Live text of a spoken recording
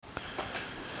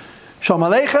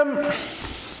Shalom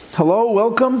Aleichem. Hello,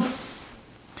 welcome.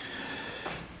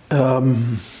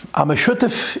 I'm a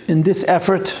shutef in this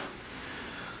effort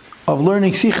of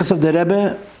learning Sichas of the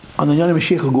Rebbe on the Yom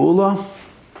Mashiach Geula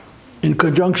in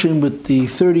conjunction with the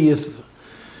 30th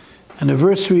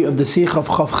anniversary of the Sicha of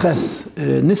Chav Ches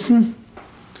Nissen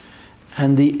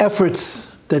and the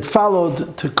efforts that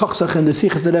followed to kochsach in the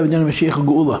Sichas of the Rebbe Yom Mashiach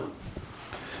Geula.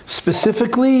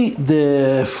 Specifically,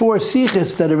 the 4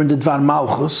 Sichas that are in the Dvar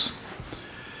Malchus,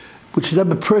 which the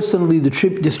Rebbe personally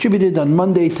distributed on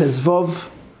Monday, Tezvav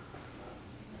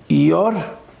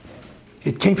Iyar.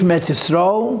 It came from Eretz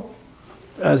Yisrael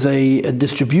as a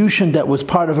distribution that was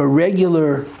part of a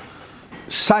regular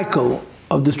cycle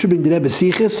of distributing the Rebbe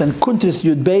Sichas, and Kuntres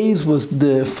Yud Beis was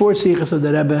the 4 Sichas of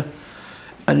the Rebbe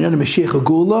and Yom Mashiach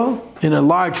Geula in a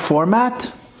large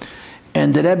format.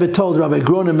 And the Rebbe told Rabbi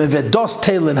Gronim, "Dos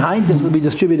Teilen Hein, this will be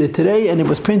distributed today," and it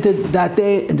was printed that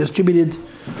day and distributed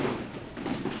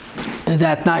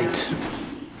that night.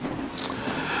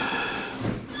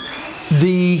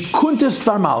 The Kuntres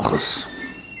Dvar Malchus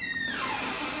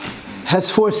has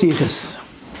 4 sichas.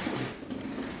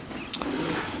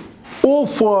 All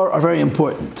 4 are very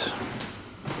important,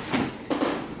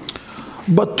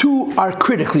 but 2 are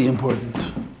critically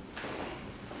important.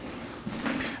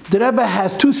 The Rebbe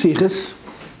has 2 sichas.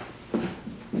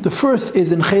 The first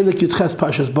is in Chelik Yudches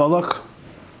Pashas Balak,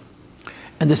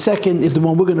 and the second is the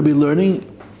one we're going to be learning.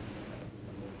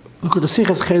 Look at the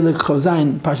Sichas Chelik Chav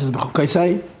Zayin Pashas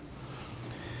B'Chokaisai,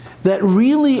 that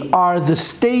really are the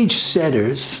stage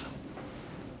setters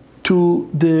to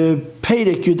the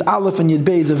Perek Yud Aleph and Yud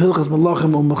Beis of Hilchas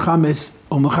Malachim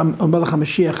or Melech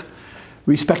HaMashiach,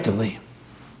 respectively.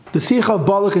 The Sicha of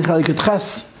Balak and Chelik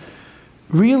Yudches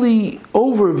really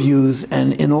overviews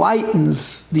and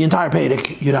enlightens the entire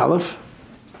Perek Yud Aleph.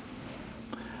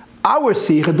 Our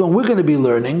Sicha, the one we're going to be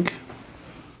learning,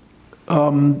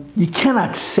 you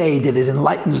cannot say that it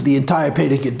enlightens the entire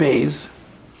Perek Yud Beis,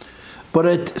 but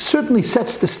it certainly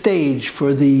sets the stage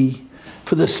for the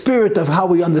spirit of how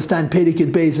we understand Perek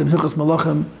Yud Beis and Hilchas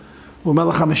Malachim or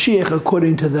Melech HaMashiach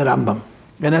according to the Rambam.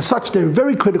 And as such, they're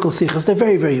very critical sichas. They're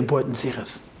very, very important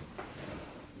sichas.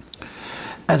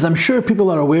 As I'm sure people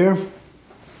are aware,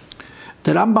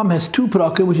 the Rambam has 2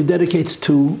 prakim which he dedicates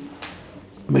to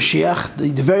Mashiach.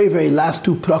 The very, very last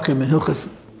 2 prakim in Hilchas,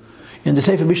 in the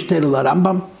Sefer Mishneh La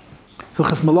Rambam,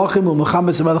 Hilchas Malachim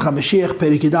u'Melech Melech HaMashiach,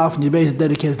 Perek Yud Aleph and Yud Beis,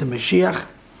 dedicated to Mashiach.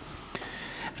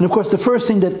 And of course, the first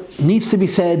thing that needs to be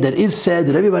said, that is said,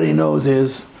 that everybody knows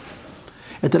is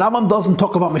that the Rambam doesn't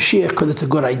talk about Mashiach because it's a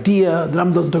good idea. The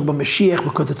Rambam doesn't talk about Mashiach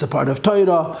because it's a part of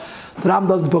Torah. The Rambam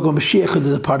doesn't talk about Mashiach because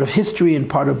it's a part of history and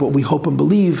part of what we hope and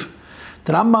believe.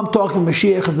 The Rambam talks about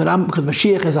Mashiach because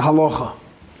Mashiach is a halacha.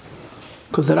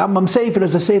 Because the Rambam Sefer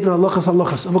is a Sefer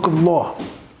halachas, a book of law.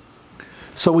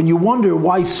 So when you wonder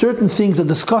why certain things are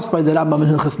discussed by the Rambam in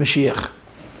Hilchas Mashiach,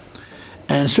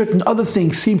 and certain other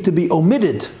things seem to be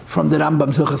omitted from the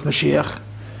Rambam's Hilchas Mashiach,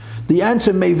 the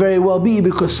answer may very well be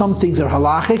because some things are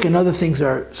halachic and other things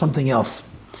are something else.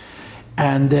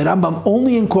 And the Rambam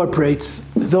only incorporates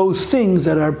those things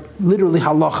that are literally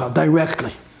halacha,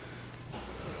 directly.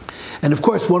 And of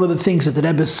course, one of the things that the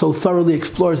Rebbe so thoroughly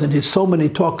explores in his so many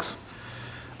talks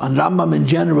on Rambam in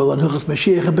general and Hilchas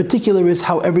Mashiach in particular is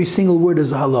how every single word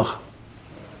is a halacha.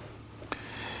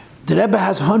 The Rebbe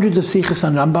has hundreds of sichas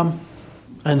on Rambam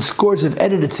and scores of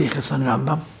edited sichas on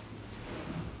Rambam.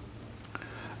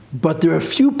 But there are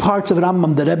few parts of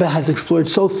Rambam that Rebbe has explored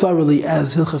so thoroughly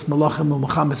as Hilchas Malachim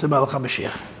and Melech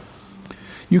HaMashiach.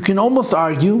 You can almost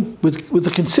argue, with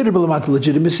a considerable amount of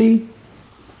legitimacy,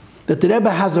 that the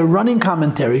Rebbe has a running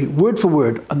commentary, word for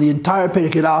word, on the entire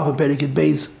Perek Yud Aleph and Perek Yud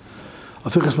Beis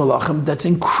of Hilchas Malachim that's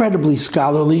incredibly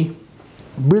scholarly,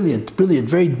 brilliant,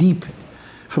 very deep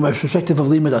from a perspective of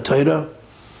Limud HaTorah.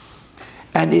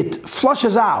 And it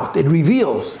flushes out, it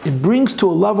reveals, it brings to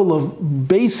a level of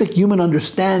basic human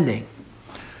understanding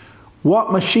what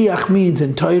Mashiach means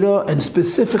in Torah and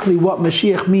specifically what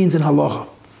Mashiach means in Halacha.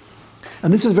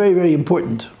 And this is very, very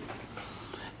important.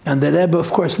 And the Rebbe,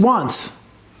 of course, wants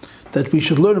that we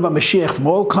should learn about Mashiach from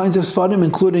all kinds of Sfarim,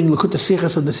 including Likutei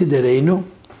Sichos and the Sidereinu.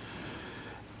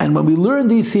 And when we learn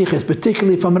these Sichos,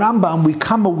 particularly from Rambam, we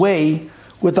come away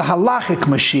with a halachic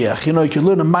Mashiach. You know, you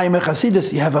learn a Maimer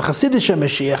Chasidus, you have a Chasidische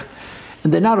Mashiach,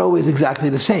 and they're not always exactly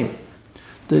the same.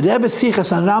 The Rebbe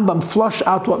Sichas and Rambam flush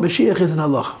out what Mashiach is in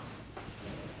halacha.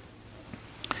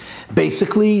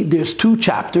 Basically, there's 2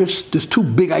 chapters, there's 2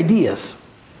 big ideas.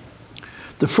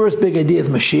 The first big idea is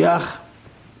Mashiach,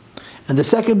 and the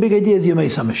second big idea is Yemei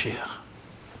HaMashiach.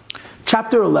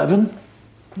 Chapter 11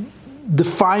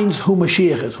 defines who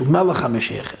Mashiach is, who Melech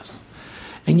HaMashiach is.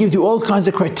 and gives you all kinds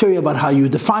of criteria about how you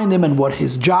define him and what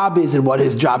his job is and what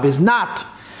his job is not,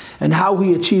 and how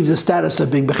he achieves the status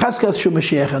of being Becheskas Shu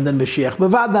Mashiach and then Mashiach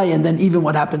Bevadai, and then even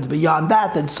what happens beyond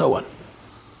that, and so on.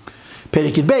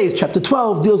 Perikid Beis, chapter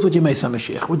 12, deals with Yemei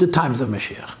Mashiach, with the times of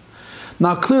Mashiach.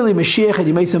 Now clearly Mashiach and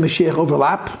Yemei Mashiach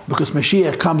overlap, because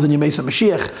Mashiach comes in Yemei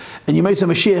Mashiach, and Yemei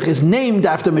Mashiach is named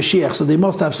after Mashiach, so they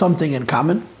must have something in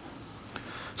common.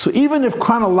 So even if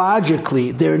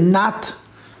chronologically they're not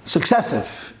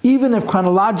successive, even if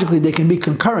chronologically they can be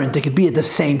concurrent, they could be at the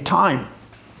same time,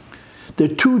 they're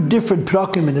two different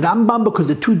prakim in Rambam because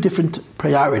they're two different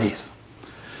priorities.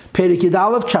 Perikid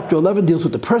Aleph, chapter 11, deals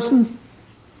with the person,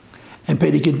 and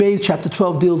Perikid Beis, chapter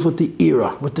 12, deals with the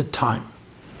era, with the time.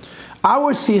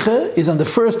 Our Sicha is on the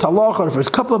first halacha, the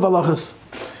first couple of halachas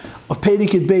of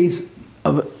Perikid Beis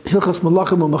of Hilchas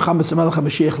Malachim u'Mechamas Melech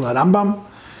HaMashiach LaRambam,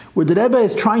 where the Rebbe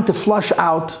is trying to flush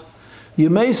out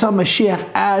Yemei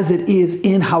Mashiach as it is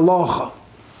in halacha.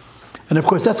 And of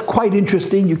course, that's quite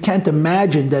interesting. You can't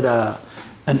imagine that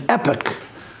an epoch,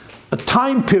 a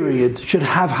time period, should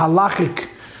have halachic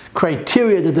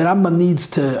criteria that the Rambam needs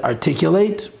to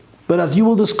articulate. But as you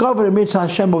will discover in Mitzvah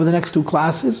Hashem over the next two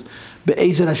classes,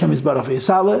 Be'ezer Hashem Yisbarach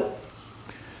V'Yisale,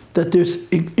 that there's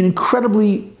an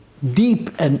incredibly deep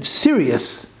and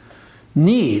serious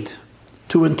need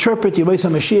to interpret Yemei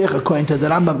Mashiach according to the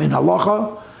Rambam in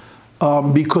halacha,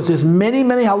 because there's many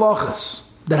halachas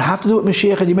that have to do with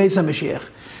Mashiach and Yemei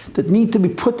Mashiach that need to be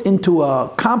put into a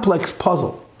complex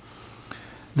puzzle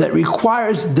that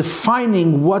requires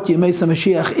defining what Yemei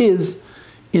Mashiach is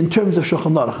in terms of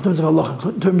Shulchan Aruch, in terms of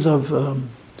halacha, in terms of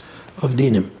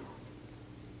dinim.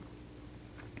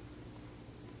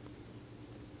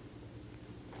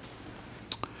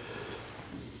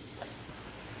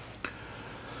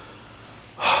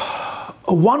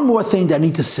 One more thing that I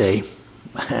need to say,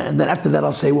 and then after that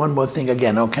I'll say one more thing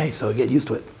again, okay? So get used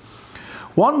to it.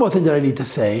 One more thing that I need to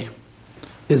say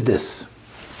is this.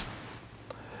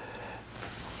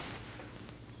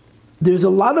 There's a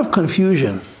lot of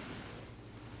confusion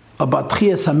about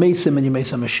Tchias HaMeisim and Yemei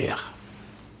Mashiach,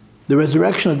 the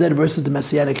resurrection of the dead versus the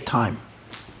Messianic time.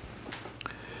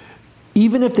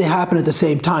 Even if they happen at the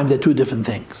same time, they're two different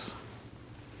things.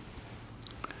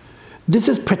 This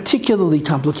is particularly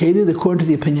complicated according to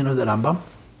the opinion of the Rambam,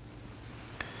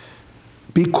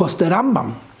 because the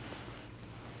Rambam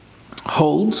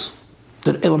holds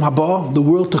that Elam Haba, the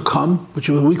world to come, which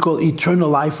we call eternal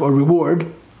life or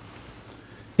reward,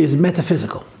 is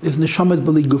metaphysical, is neshamas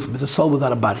b'li gufim, is a soul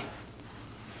without a body.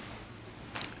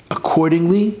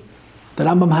 Accordingly, the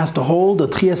Rambam has to hold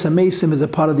that Tchias HaMeisim is a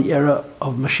part of the era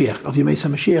of Mashiach, of Yemei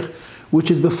Mashiach, which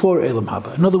is before Elam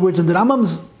Haba. In other words, in the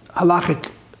Rambam's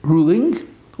halachic ruling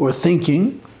or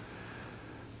thinking,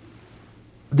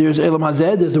 there's Elam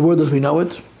Hazeh, there's the world as we know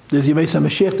it, there's Yemei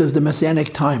Mashiach, there's the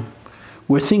Messianic time,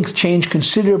 where things change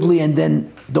considerably and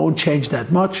then don't change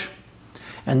that much.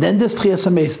 And then there's Tchias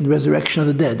HaMeisim, the resurrection of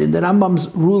the dead. In the Rambam's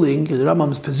ruling, in the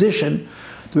Rambam's position,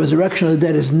 the resurrection of the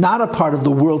dead is not a part of the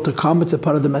world to come, it's a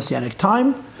part of the Messianic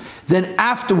time. Then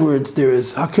afterwards there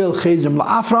is Hakel Chezrim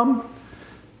La'afram.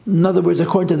 In other words,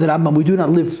 according to the Rambam, we do not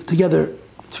live together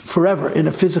forever in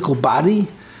a physical body,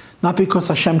 not because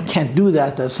Hashem can't do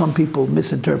that, as some people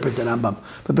misinterpret the Rambam,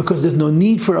 but because there's no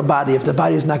need for a body if the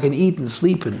body is not going to eat and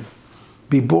sleep and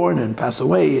be born and pass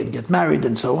away and get married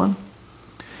and so on.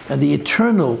 And the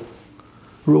eternal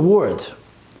reward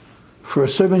for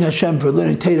serving Hashem, for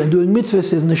learning Torah and doing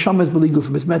mitzvahs is neshamas b'li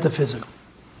gufim, it's metaphysical.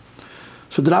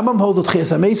 So the Rambam holds that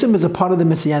Tchias HaMeisim is a part of the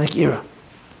Messianic era.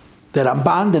 The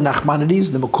Ramban, the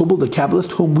Nachmanides, the Makubal, the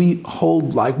Kabbalists, whom we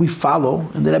hold like, we follow,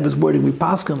 in the Rebbe's wording, we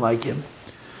paskin like him.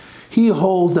 He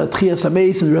holds that Tchias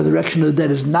HaMeisim, the resurrection of the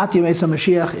dead, is not Yemei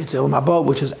Mashiach, it's Elam Haba,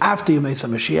 which is after Yemei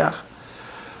Mashiach.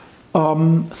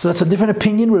 So that's a different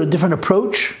opinion, we're a different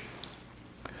approach,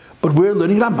 but we're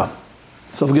learning Rambam.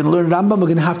 So if we're going to learn Rambam, we're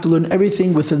going to have to learn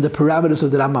everything within the parameters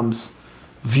of the Rambam's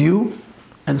view,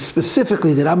 and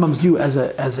specifically the Rambam's view as a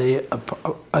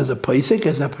paisik,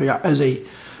 as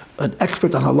an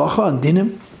expert on halacha and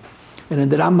dinim. And in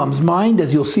the Rambam's mind,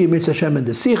 as you'll see in Mitzvah Hashem and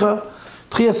the Sicha,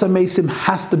 Tchias HaMeisim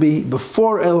has to be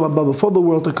before Elam Haba, before the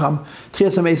world to come.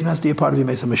 Tchias HaMeisim has to be a part of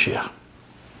Yemei Mashiach.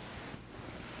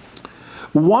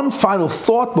 One final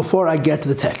thought before I get to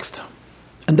the text,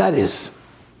 and that is,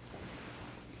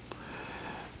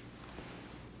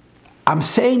 I'm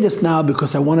saying this now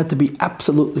because I want it to be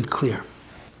absolutely clear.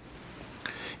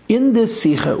 In this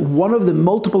Sicha, one of the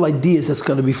multiple ideas that's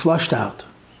going to be flushed out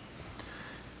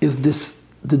is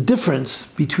the difference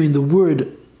between the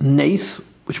word nes,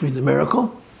 which means a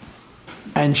miracle,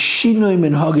 and shinoi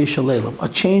minhagei shalelim, a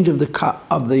change of the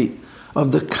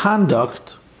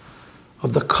conduct,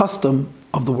 of the custom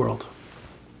of the world.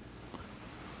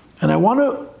 And I want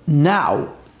to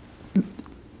now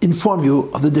inform you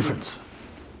of the difference.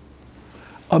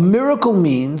 A miracle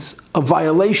means a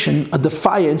violation, a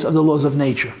defiance of the laws of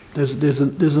nature. There's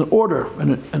an order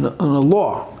and a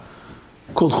law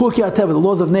called Chukei HaTeva, the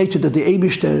laws of nature that the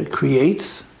Eibishter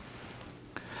creates.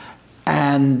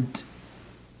 And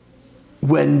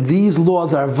when these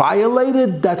laws are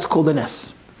violated, that's called a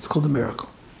nes. It's called a miracle.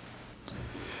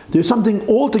 There's something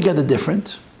altogether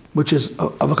different, which is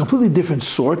of a completely different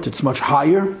sort. It's much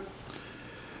higher,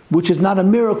 which is not a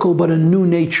miracle, but a new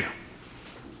nature.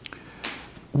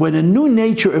 When a new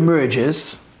nature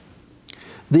emerges,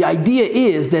 the idea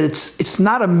is that it's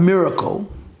not a miracle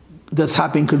that's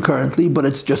happening concurrently, but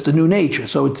it's just a new nature.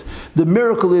 So the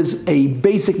miracle is a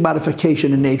basic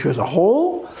modification in nature as a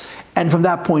whole, and from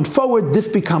that point forward, this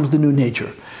becomes the new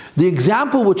nature. The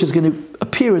example which is going to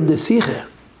appear in this Sicha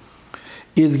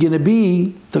is going to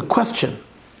be the question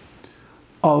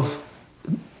of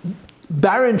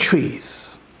barren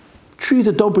trees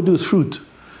that don't produce fruit,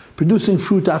 producing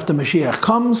fruit after Mashiach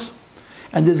comes,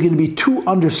 and there's going to be two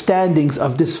understandings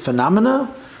of this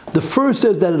phenomena. The first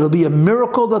is that it'll be a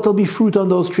miracle that there'll be fruit on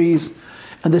those trees,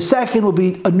 and the second will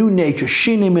be a new nature,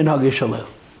 Shini Minhagei Shalel.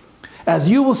 As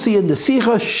you will see in the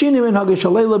Sicha, Shini Minhagei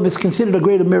Shalel is considered a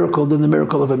greater miracle than the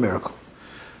miracle of a miracle.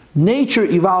 Nature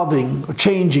evolving or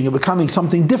changing or becoming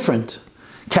something different,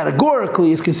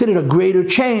 categorically, is considered a greater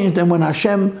change than when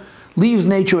Hashem leaves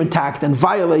nature intact and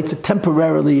violates it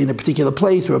temporarily in a particular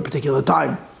place or a particular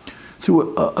time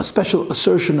through a special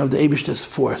assertion of the Eibishter's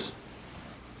force.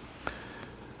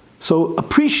 So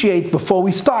appreciate before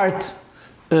we start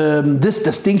this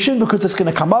distinction, because it's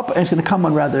going to come up and it's going to come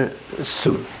on rather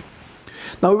soon.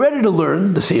 Now we're ready to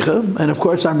learn the Sicha, and of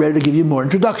course I'm ready to give you more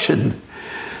introduction.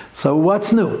 So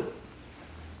what's new?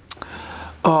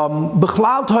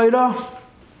 B'chlal Torah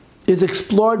is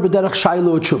explored b'derech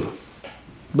shayla u'tshuva.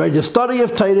 Right? The study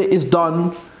of Torah is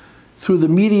done through the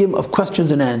medium of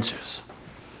questions and answers.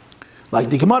 Like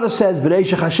the Gemara says,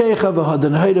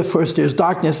 first there's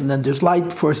darkness and then there's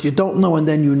light. First you don't know and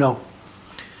then you know.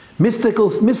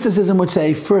 Mysticism would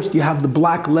say first you have the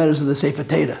black letters of the Sefer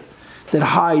Torah that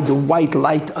hide the white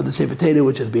light of the Sefer Torah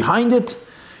which is behind it.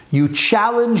 You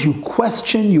challenge, you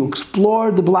question, you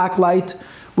explore the black light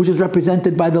which is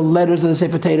represented by the letters of the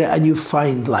Sefer Torah, and you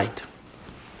find light.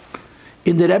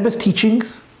 In the Rebbe's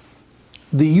teachings,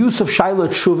 the use of Shaila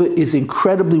Tshuva is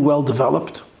incredibly well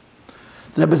developed.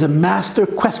 The Rebbe is a master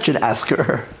question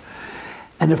asker.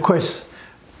 And of course,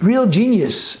 real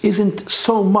genius isn't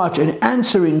so much in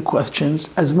answering questions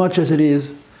as much as it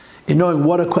is in knowing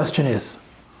what a question is.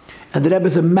 And the Rebbe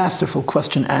is a masterful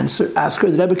question asker.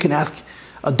 The Rebbe can ask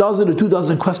a dozen or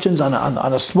 24 questions on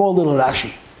a small little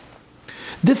Rashi.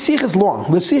 This Sicha is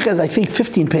long. This Sicha is, I think,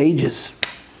 15 pages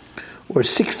or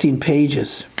 16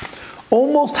 pages.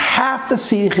 Almost half the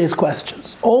Sicha is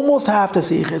questions. Almost half the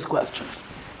Sicha is questions.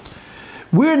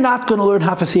 We're not going to learn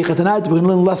half a Sicha tonight, we're going to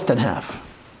learn less than half.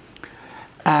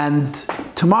 And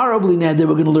tomorrow, we're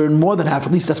going to learn more than half,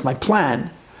 at least that's my plan.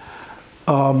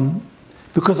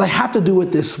 Because I have to do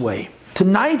it this way.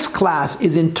 Tonight's class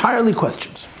is entirely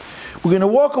questions. We're going to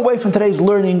walk away from today's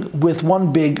learning with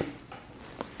one big,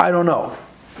 I don't know.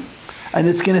 And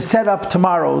it's going to set up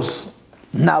tomorrow's,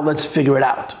 now let's figure it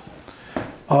out.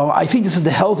 I think this is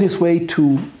the healthiest way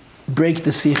to break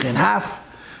the Sicha in half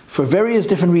for various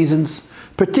different reasons,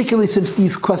 particularly since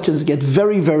these questions get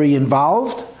very, very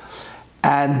involved.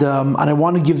 And I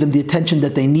want to give them the attention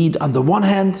that they need on the one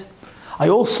hand. I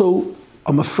also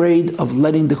am afraid of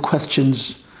letting the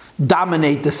questions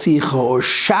dominate the Sicha or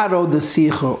shadow the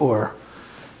Sicha or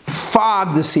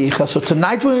fog the Sicha. So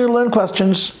tonight we're going to learn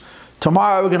questions.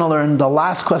 Tomorrow we're going to learn the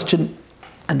last question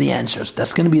and the answers.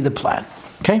 That's going to be the plan.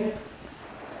 Okay?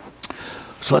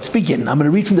 So let's begin. I'm going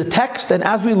to read from the text, and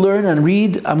as we learn and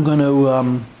read, I'm going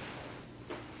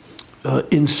to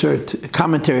insert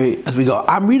commentary as we go.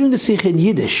 I'm reading the Sicha in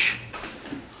Yiddish.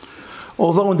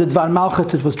 Although in the Dvar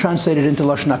Malchus it was translated into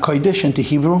Lashon HaKodesh, into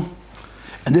Hebrew,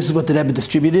 and this is what the Rebbe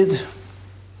distributed.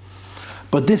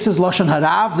 But this is Lashon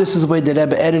Harav, this is the way the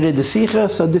Rebbe edited the Sicha,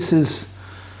 so this is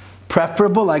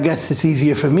preferable. I guess it's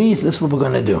easier for me, so this is what we're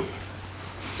going to do.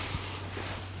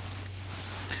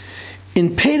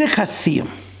 In Perek HaSiyum,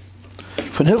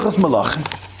 from Hilchos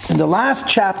Malachim, in the last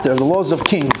chapter of the Laws of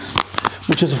Kings,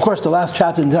 which is of course the last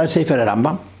chapter in the entire Sefer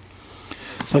Rambam,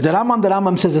 so the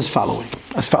Rambam says as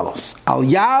follows: Al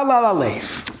Yal Al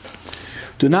Alev,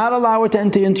 do not allow it to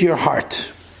enter into your heart.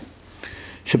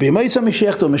 Shebe'yemais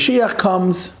HaMashiach, till Mashiach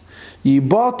comes,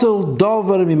 Yibatel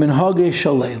Dvar Miminhagei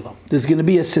Shalel. There's going to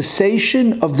be a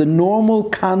cessation of the normal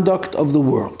conduct of the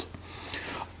world.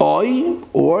 Or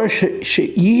there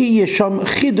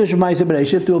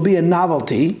will be a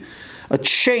novelty, a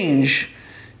change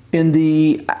in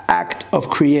the act of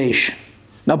creation.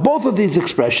 Now, both of these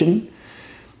expressions,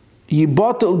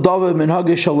 Yibatel Dvar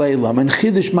Minhagei Shaleilam and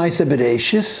Chidush Ma'aseh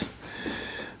Bereishis,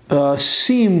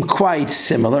 seem quite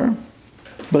similar.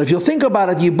 But if you think about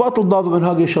it, Yibatel Dvar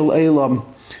Minhagei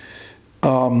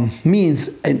Shaleilam means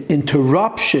an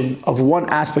interruption of one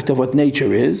aspect of what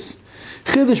nature is.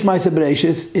 Chidush Ma'aseh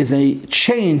Bereishis is a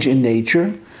change in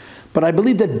nature, but I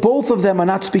believe that both of them are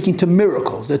not speaking to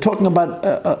miracles. They're talking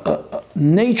about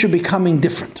nature becoming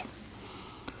different.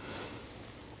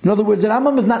 In other words, the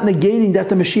Rambam is not negating that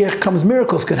the Mashiach comes,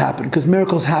 miracles could happen, because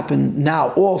miracles happen now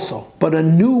also. But a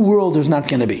new world is not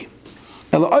going to be.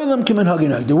 The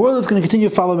world is going to continue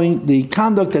following the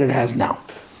conduct that it has now.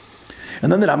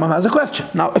 And then the Rambam has a question.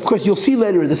 Now, of course, you'll see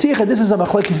later in the Sicha, this is a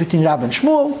machlekes between Rav and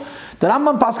Shmuel. The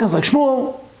Rambam paskins like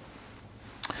Shmuel,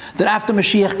 that after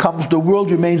Mashiach comes, the world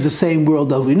remains the same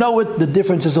world as we know it. The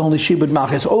difference is only Shibud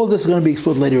Malchus. All of this is going to be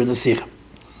explored later in the Sicha.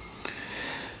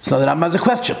 So the Rambam has a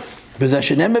question. We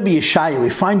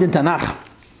find in Tanakh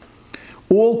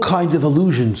all kinds of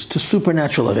allusions to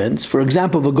supernatural events. For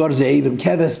example, V'gor Ze'evim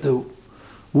Keves, the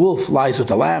wolf lies with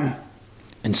the lamb,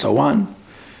 and so on.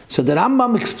 So the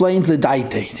Rambam explains the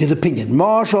Daite, his opinion.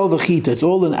 Marshal V'chita, it's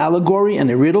all an allegory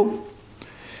and a riddle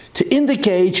to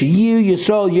indicate that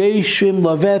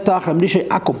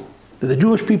the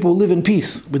Jewish people live in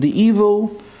peace with the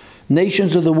evil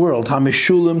nations of the world.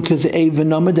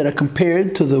 That are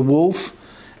compared to the wolf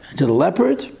and to the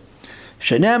leopard.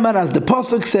 Shenemar, as the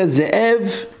pasuk says,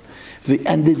 Ze'ev,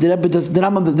 and the Rebbe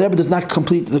does not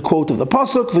complete the quote of the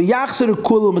pasuk.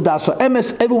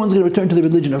 Everyone's going to return to the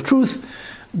religion of truth.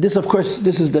 This, of course,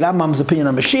 this is the Rambam's opinion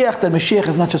on Mashiach. That Mashiach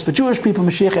is not just for Jewish people.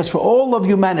 Mashiach is for all of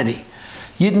humanity.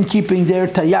 Yidden keeping their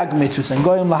tayag mitzvahs and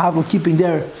goyim lahavim keeping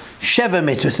their sheva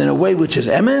mitzvahs in a way which is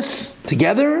emes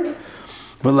together.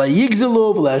 They're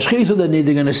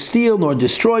neither going to steal nor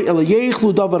destroy.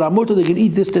 They can eat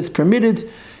this that's permitted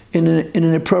in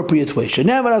an appropriate way.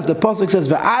 Shenever, as the pasuk says,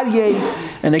 v'aryeh,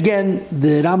 and again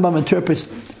the Rambam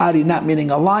interprets Ari not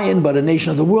meaning a lion, but a nation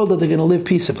of the world that they're going to live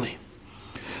peaceably.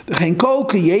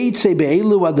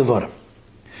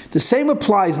 The same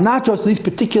applies not just to these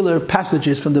particular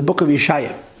passages from the book of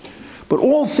Yeshaya, but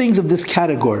all things of this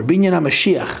category, Binyan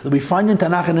HaMashiach, that we find in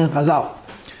Tanakh and in Chazal,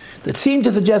 that seem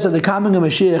to suggest that the coming of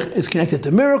Mashiach is connected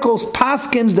to miracles,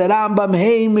 paskins, the Rambam,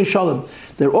 hey, Mishalim,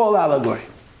 they're all allegory.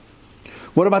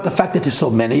 What about the fact that there's so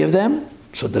many of them?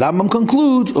 So the Rambam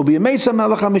concludes, and when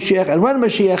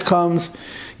Mashiach comes,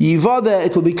 Yivada,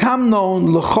 it will become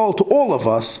known, l'chol, to all of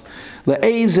us,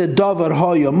 le'eze davar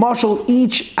hoya, marshal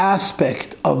each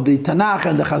aspect of the Tanakh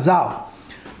and the Chazal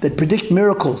that predict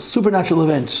miracles, supernatural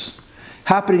events,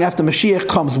 happening after Mashiach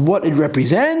comes, what it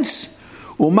represents,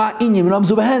 and what the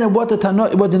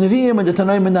Nevi'im and the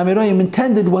Tanoim and the Amirayim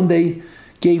intended when they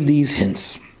gave these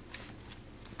hints.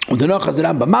 The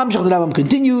Rambam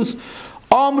continues,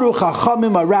 Amru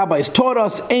Chachamim, our rabbis taught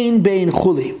us, Ein Bein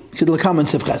Chuli.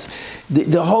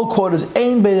 The whole quote is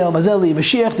Ein Bein El Mazeli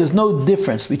Mashiach. There's no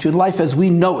difference between life as we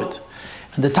know it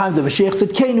and the times of Mashiach said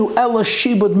Keinu Ella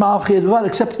Shibud Malchus,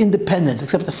 except independence,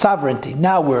 except the sovereignty.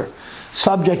 Now we're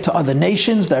subject to other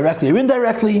nations, directly or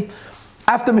indirectly.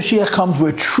 After Mashiach comes,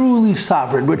 we're truly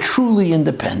sovereign, we're truly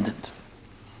independent.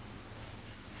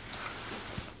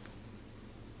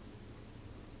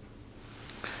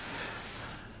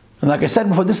 And like I said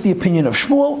before, this is the opinion of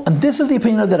Shmuel, and this is the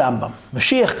opinion of the Rambam.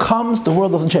 Mashiach comes, the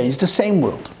world doesn't change. It's the same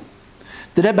world.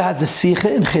 The Rebbe has the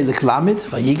Sicha in Chelik Lamed,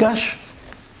 Vayigash,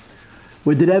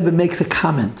 where the Rebbe makes a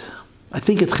comment. I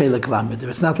think it's Chelik Lamed. If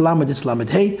it's not Lamed, it's Lamed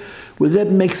Hey, where the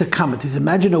Rebbe makes a comment. He says,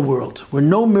 imagine a world where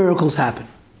no miracles happen,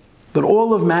 but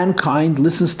all of mankind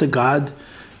listens to God,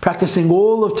 practicing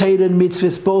all of Torah and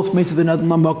mitzvahs, both mitzvah and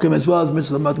mamokim as well as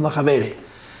mitzvah and lachaveri.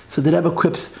 So the Rebbe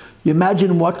quips, you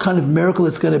imagine what kind of miracle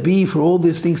it's going to be for all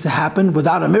these things to happen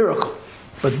without a miracle.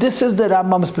 But this is the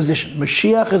Rambam's position.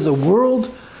 Mashiach is a world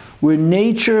where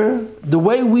nature, the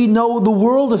way we know the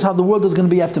world is how the world is going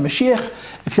to be after Mashiach,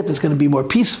 except it's going to be more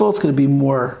peaceful, it's going to be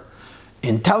more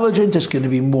intelligent, it's going to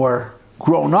be more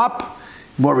grown up,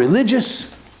 more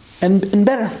religious, and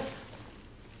better.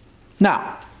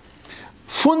 Now,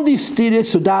 Fundi stire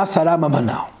sudas haramam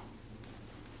hanal.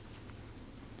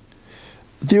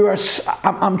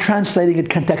 I'm translating it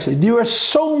contextually. There are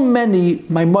so many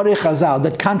Maimorei Chazal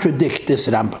that contradict this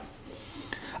Rambam.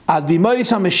 As b'mois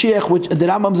HaMashiach, which the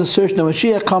Rambam's assertion of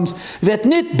Mashiach comes, vet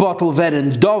nit bottle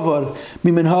veren Dvar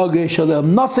mimenhage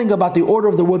shalom. Nothing about the order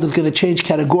of the world is going to change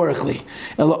categorically.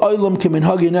 El olam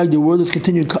kemenhage neg, the world is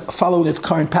continuing following its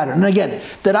current pattern. And again,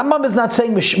 the Rambam is not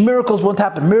saying miracles won't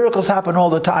happen. Miracles happen all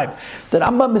the time. The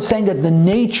Rambam is saying that the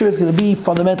nature is going to be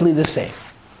fundamentally the same.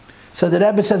 So the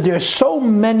Rebbe says there are so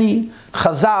many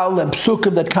Chazal and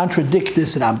Psukim that contradict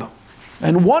this Rambam.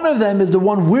 And one of them is the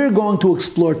one we're going to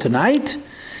explore tonight,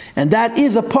 and that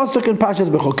is a pasuk in Parshas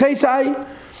Bechokesai.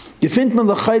 You find man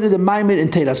l'chayre the Maimed in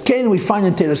Teiras Keinim. We find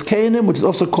in Teiras Keinim, which is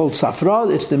also called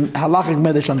Safra. It's the halachic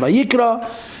medrash on Vayikra.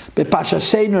 Be Parshas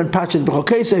Seinu and Parshas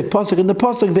Bechokesai. Pasuk in the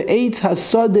pasuk ve'etz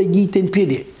hasada yitin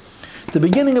piri. The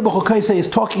beginning of Bechokesai is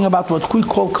talking about what we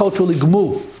call culturally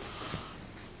gmul.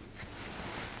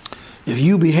 If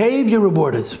you behave, you're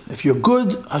rewarded. If you're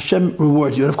good, Hashem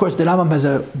rewards you. And of course, the Rambam has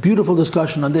a beautiful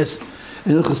discussion on this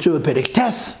in Hilchos Tshuva Perek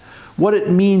Tes, what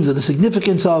it means or the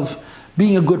significance of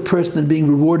being a good person and being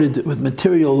rewarded with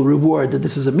material reward, that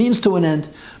this is a means to an end.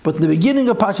 But in the beginning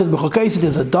of Parshas Bechokesai,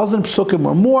 there's a dozen psukim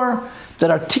or more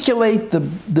that articulate the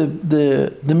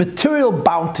material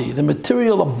bounty, the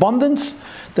material abundance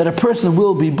that a person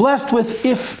will be blessed with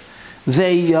if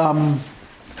they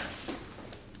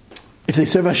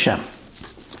serve Hashem.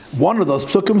 One of those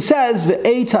psukim says,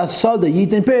 "Ve'etz hasada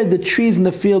yitin per," the trees in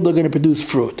the field are going to produce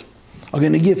fruit, are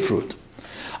going to give fruit.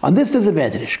 On this there's a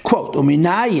medrash, quote,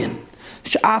 "Uminayin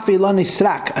she'af elon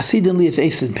israk asidin li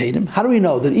eisen peidim." How do we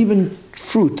know that even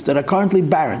fruit that are currently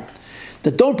barren,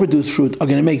 that don't produce fruit, are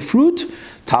going to make fruit?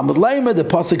 Talmud Laima, the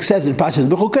pasuk says in Parshas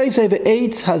Bechokesai,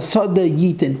 "Ve'etz hasada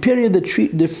yitin." Period.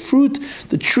 The fruit,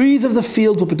 the trees of the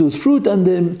field will produce fruit, and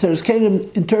the Teiras Keinim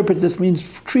interprets this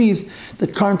means trees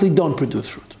that currently don't produce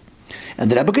fruit. And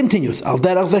the Rebbe continues, "Al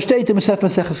derech zashteit Masech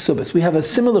Ksubis." We have a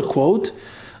similar quote,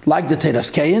 like the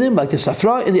Teiras Keinim, like the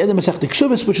Safra, in the other Masech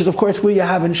Ksubis, which is of course where you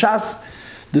have in Shas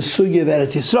the Sugya of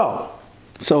Eretz Yisrael.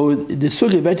 So the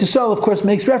Sugya of Eretz Yisrael, of course,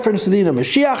 makes reference to the name of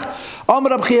Mashiach.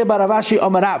 Amar Rab Chiya bar Rav Ashi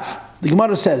Amar Rav. The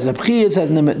Gemara says, Rab Chiya says,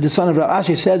 the son of Rav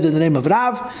Ashi says in the name of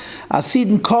Rav,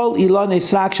 Asidin kol ilan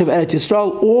esrak shev Eretz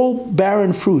Yisrael, all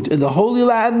barren fruit in the Holy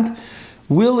Land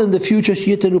will in the future,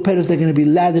 Shiyitanu Peres, they're going to be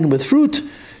laden with fruit.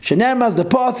 Shenem, as the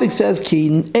Pasuk says, Ki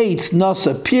eitz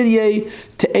nasa pirye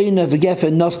te'ena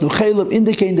v'gefen nas nuchelim,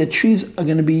 indicating that trees are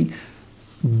going to be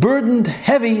burdened,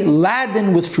 heavy,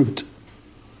 laden with fruit.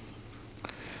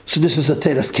 So this is a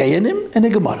Teiras Keinim and a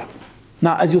Gemara.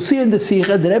 Now, as you'll see in the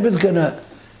Sicha, the Rebbe is going to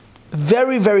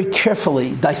very, very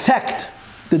carefully dissect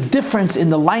the difference in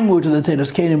the language of the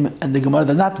Teiras Keinim and the Gemara.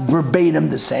 They're not verbatim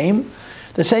the same.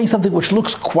 They're saying something which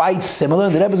looks quite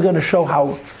similar. The Rebbe is going to show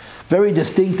how very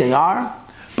distinct they are.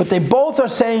 But they both are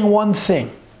saying one thing,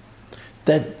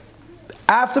 that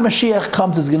after Mashiach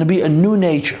comes, there's going to be a new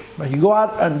nature. When you go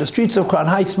out on the streets of Crown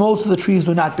Heights, most of the trees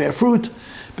do not bear fruit,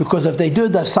 because if they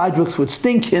did, their sidewalks would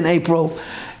stink in April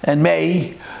and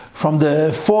May from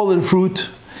the fallen fruit,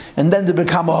 and then there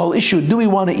become a whole issue. Do we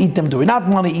want to eat them? Do we not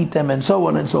want to eat them? And so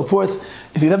on and so forth.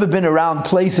 If you've ever been around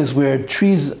places where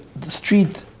the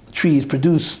street trees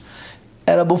produce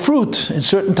edible fruit in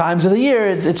certain times of the year,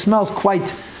 it smells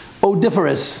quite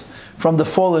odoriferous from the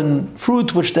fallen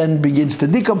fruit, which then begins to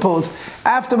decompose.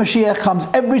 After Mashiach comes,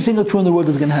 every single tree in the world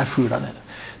is going to have fruit on it.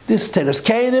 This Teiras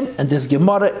Keinim and this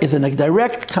Gemara is in a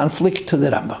direct conflict to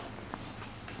the Rambam.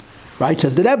 Right?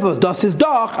 Says the Rebbe, das is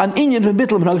doch an inyan from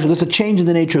bittul minhag. There's a change in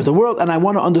the nature of the world, and I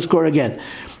want to underscore again,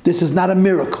 this is not a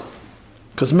miracle,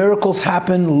 because miracles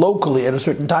happen locally at a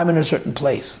certain time in a certain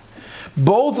place.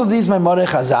 Both of these Maimorei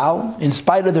Chazal, in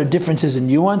spite of their differences in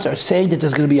nuance, are saying that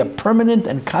there's going to be a permanent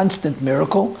and constant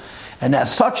miracle, and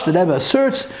as such, the Rebbe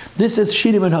asserts this is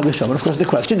Shirim and Hagasham. And of course, the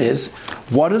question is,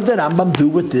 what does the Rambam do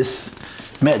with this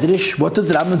Medrash? What does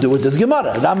the Rambam do with this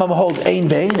Gemara? The Rambam holds Ein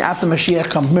Bein, after Mashiach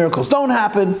comes, miracles don't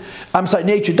happen.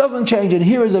 Nature doesn't change, and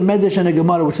here is a Medrash and a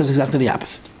Gemara which says exactly the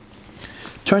opposite.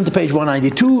 Turn to page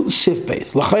 192, Sif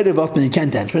Beis. L'chayre v'otman, you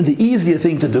can't answer. The easier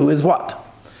thing to do is what?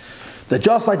 That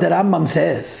just like the Rambam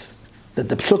says that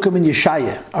the Psukim in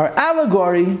Yeshaya are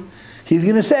allegory, he's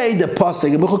going to say the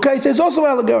Pasuk in Bechokesai is also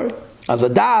allegory. As a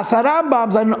Das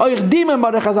HaRambam, seinen euch Dime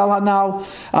Marech Hazal Hanal,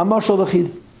 Amashal V'chid.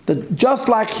 That just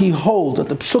like he holds that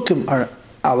the Psukim are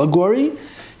allegory,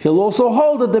 he'll also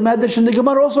hold that the Medrash and the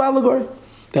Gemara are also allegory.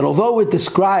 That although it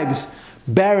describes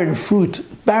barren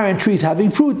trees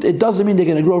having fruit, it doesn't mean they're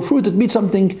going to grow fruit. It means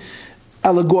something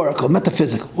allegorical,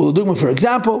 metaphysical. We'll do one for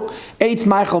example.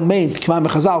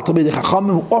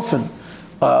 Often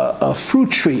a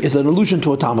fruit tree is an allusion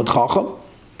to a Talmud Chacham.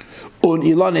 A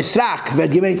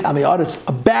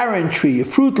barren tree, a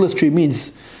fruitless tree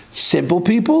means Simple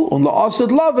people, when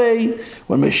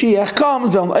Mashiach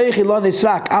comes,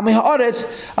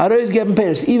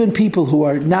 even people who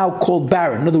are now called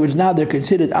barren, in other words, now they're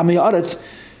considered Amei Haaretz,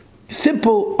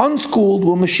 simple, unschooled,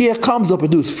 when Mashiach comes, they'll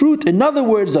produce fruit. In other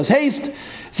words, does haste,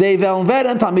 they'll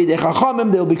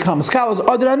become scholars.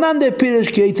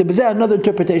 Another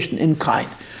interpretation in kind.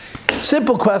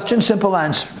 Simple question, simple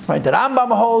answer. Right? The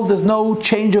Rambam holds there's no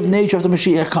change of nature after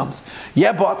Mashiach comes.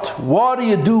 Yeah, but what do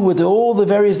you do with all the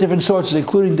various different sources,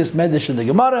 including this Medrash and the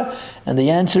Gemara? And the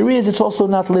answer is it's also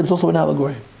not lit, it's also an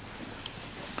allegory.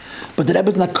 But the Rebbe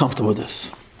is not comfortable with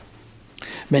this.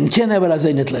 I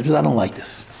don't like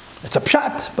this. It's a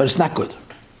pshat, but it's not good.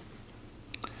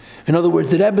 In other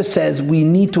words, the Rebbe says we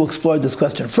need to explore this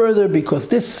question further because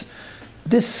this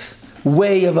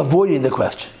way of avoiding the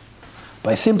question,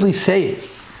 by simply saying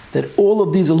that all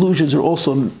of these allusions are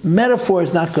also metaphor,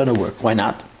 is not going to work. Why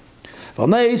not?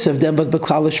 Says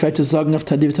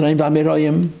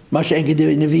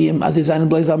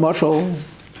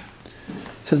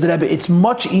the Rebbe, it's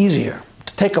much easier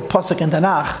to take a pasuk in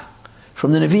Tanakh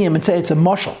from the Nevi'im and say it's a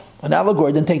mashal, an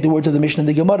allegory, than take the words of the Mishnah and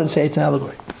the Gemara and say it's an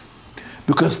allegory.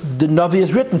 Because the Navi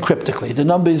is written cryptically.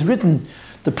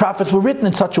 The prophets were written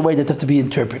in such a way that they have to be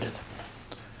interpreted.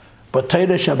 But Torah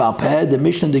Shabbat Peh, the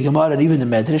Mishnah, the Gemara, and even the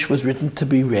Medrash was written to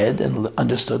be read and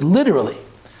understood literally.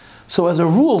 So as a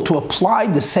rule, to apply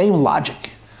the same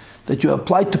logic that you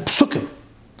apply to Psukim,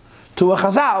 to a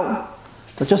Chazal,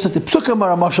 that just that the Psukim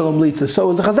are a Mashal Umlitza,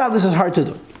 so as a Chazal, this is hard to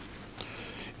do.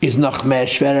 Is noch mehr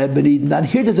schwerer bereden. And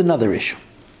here there's another issue.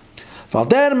 Because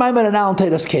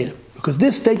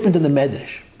this statement in the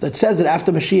Medrash that says that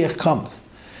after Mashiach comes,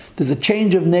 there's a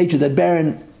change of nature, that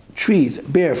barren trees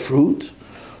bear fruit.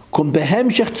 It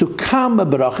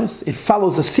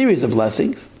follows a series of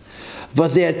blessings.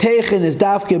 That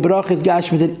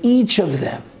each of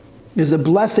them is a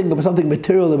blessing of something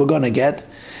material that we're going to get.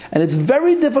 And it's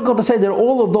very difficult to say that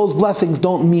all of those blessings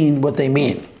don't mean what they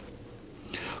mean.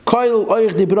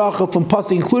 From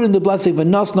passing, including the blessing of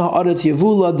Nasna Aret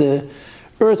Yevula, the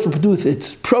earth will produce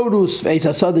its produce,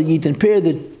 Yit and pear,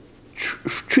 the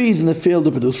trees in the field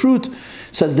will produce fruit.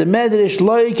 Says the Medrash,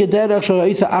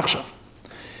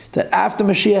 that after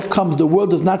Mashiach comes, the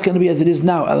world is not going to be as it is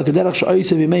now. As it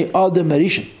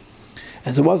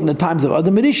was in the times of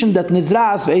Adam Marishan, that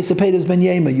Nizras ve'esapedes ben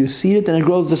yema, you seed it and it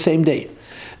grows the same day.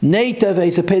 Neita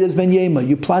ve'esapedes ben yema,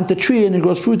 you plant a tree and it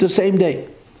grows fruit the same day.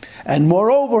 And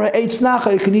moreover, you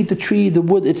can eat the tree, the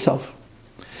wood itself.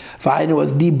 And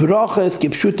when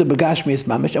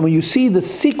you see the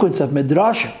sequence of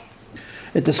Midrashim,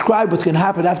 it describes what's going to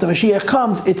happen after Mashiach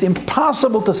comes, it's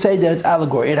impossible to say that it's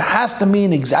allegory. It has to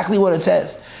mean exactly what it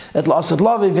says. That not the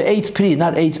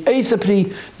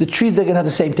trees are going to have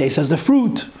the same taste as the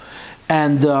fruit,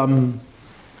 and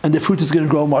the fruit is going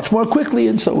to grow much more quickly,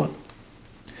 and so on.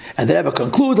 And the Rebbe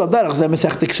concludes, just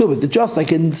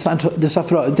like in the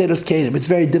Safra, in Teres Kenim, it's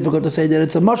very difficult to say that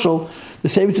it's a mashal. The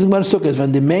same between the Sukkahs,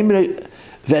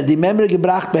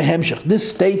 this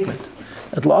statement,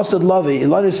 at lost at Lavi,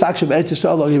 Ilani Sakshab Eretz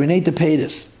Yisrael, Renate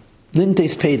Pedis,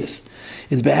 Lintes Pedis,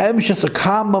 is Behemshach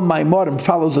Akama Maimorim,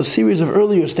 follows a series of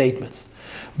earlier statements.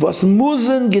 Was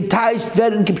Muzen Getaish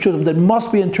Veren Kipshutim, that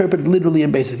must be interpreted literally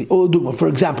and basically. For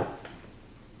example,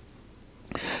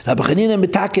 Rabbi Chanina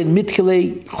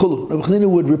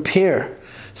would repair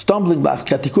stumbling blocks.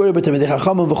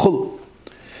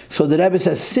 So the Rebbe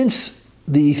says, since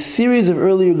the series of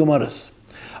earlier Gemaras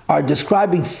are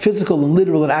describing physical and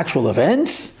literal and actual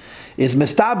events, is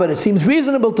mestaber, it seems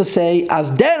reasonable to say,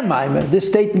 as der maimer, this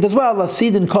statement as well, as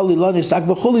seed and koli lanis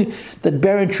akvachuli, that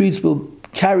barren trees will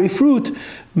carry fruit,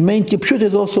 main kipshut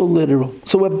is also literal.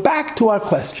 So we're back to our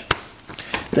question.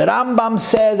 The Rambam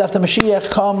says after Mashiach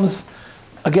comes,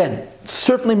 again,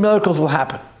 certainly miracles will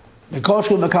happen. For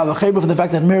the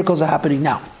fact that miracles are happening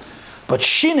now. But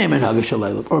shine minhag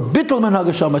shalayim, or bittul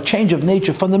minhag shalom, a change of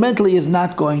nature, fundamentally is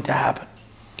not going to happen.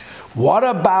 What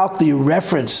about the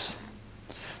reference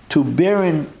to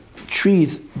barren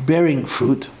trees bearing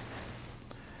fruit?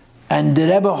 And the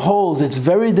Rebbe holds it's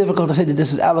very difficult to say that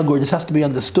this is allegory. This has to be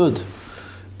understood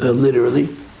literally.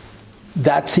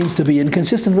 That seems to be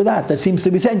inconsistent with that. That seems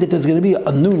to be saying that there's going to be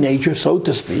a new nature, so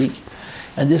to speak,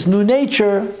 and this new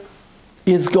nature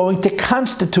is going to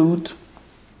constitute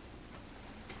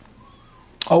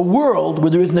a world where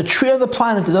there isn't a tree on the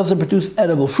planet that doesn't produce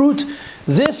edible fruit.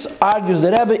 This, argues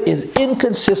the Rebbe, is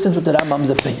inconsistent with the Rambam's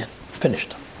opinion.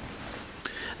 Finished.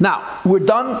 Now, we're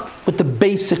done with the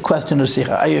basic question of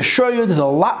Sicha. I assure you there's a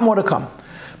lot more to come.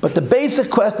 But the basic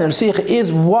question of Sicha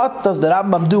is, what does the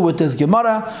Rambam do with this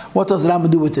Gemara? What does the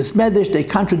Rambam do with this Medrash? They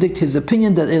contradict his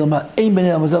opinion that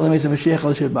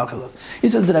he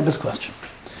says the Rebbe's question.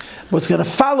 What's going to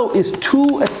follow is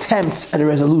two attempts at a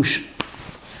resolution.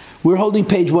 We're holding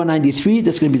page 193.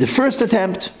 That's going to be the first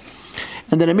attempt.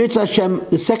 And then Amir Hashem,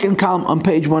 the second column on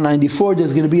page 194,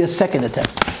 there's going to be a second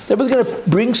attempt. Rebbe is going to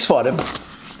bring Sfarim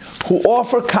who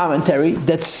offer commentary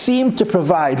that seem to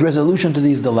provide resolution to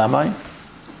these dilemmas,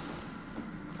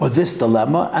 or this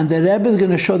dilemma, and the Rebbe is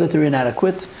going to show that they're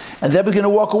inadequate, and the Rebbe is going to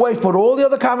walk away from what all the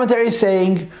other commentaries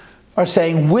are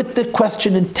saying with the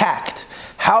question intact.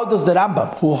 How does the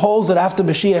Rambam, who holds that after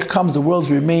Mashiach comes the world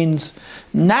remains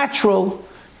natural,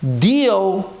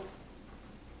 deal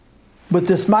with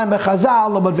this Maimah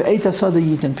Chazal about Ve'eta Sada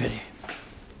Yitin Piri?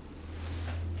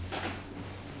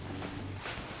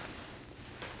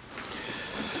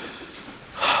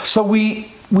 So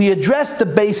we address the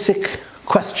basic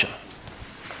question,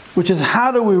 which is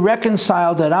how do we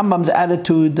reconcile the Rambam's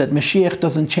attitude that Mashiach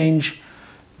doesn't change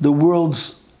the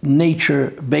world's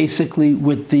nature, basically,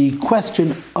 with the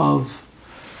question of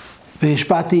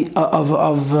Ve'ishpati of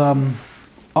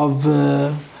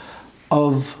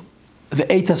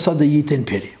Ve'eta Sada Yitin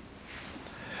Piri.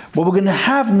 What we're going to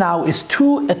have now is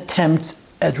two attempts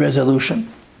at resolution.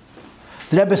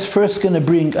 The Rebbe is first going to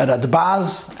bring a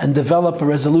Radbaz and develop a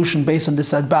resolution based on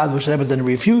this Radbaz, which the Rebbe is going to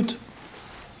refute.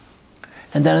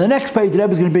 And then on the next page, the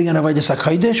Rebbe is going to bring an Avodas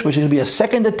HaKodesh, which is going to be a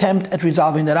second attempt at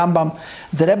resolving the Rambam.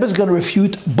 The Rebbe is going to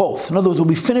refute both. In other words, when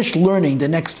we finish learning the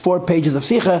next 4 pages of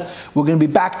Sicha, we're going to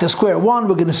be back to square one.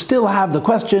 We're going to still have the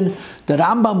question, the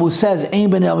Rambam who says, Ein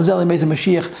ben el Mazel Meza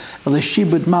Mashiach,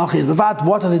 Elishibut Malchus Bavat,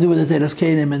 what do they do with the Teres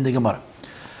Kenim and the Gemara?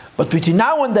 But between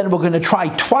now and then, we're going to try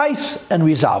twice and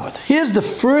resolve it. Here's the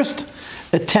first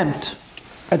attempt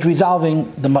at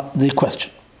resolving the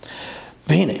question.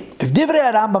 If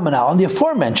Divrei Rambam now, on the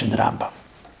aforementioned Rambam,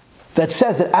 that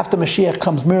says that after Mashiach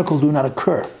comes, miracles do not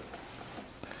occur,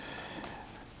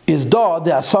 is da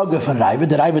the asaga from Ravid,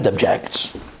 that Ravid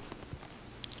objects.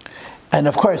 And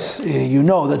of course, you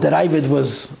know that the Ravid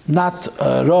was not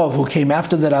a Rav who came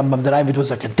after the Rambam. The Ravid was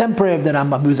a contemporary of the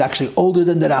Rambam. He was actually older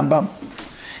than the Rambam.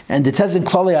 And it says in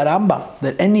Klali Rambam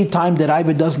that any time that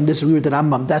Ravid doesn't disagree with the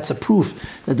Rambam, that's a proof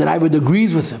that the Ravid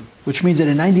agrees with him, which means that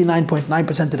in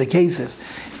 99.9% of the cases,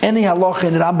 any halacha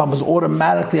in Rambam is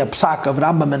automatically a psak of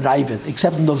Rambam and Ravid,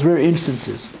 except in those rare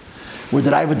instances where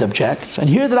the Ravid objects. And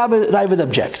here the Ravid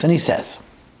objects, and he says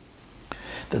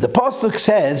that the pasuk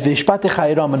says, "V'ishpatei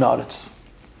chayram minaretz."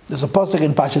 There's a pasuk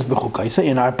in Pashas Bechukaisa,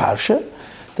 in our parsha,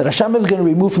 that Hashem is going to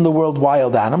remove from the world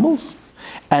wild animals.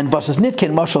 And that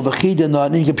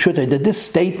this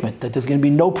statement that there's going to be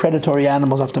no predatory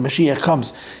animals after Mashiach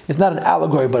comes is not an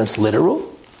allegory, but it's literal.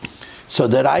 So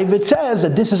the Ravid says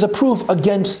that this is a proof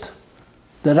against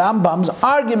the Rambam's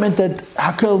argument that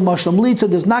Hakil Mashlam Litza,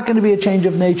 there's not going to be a change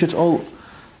of nature, it's all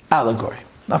allegory.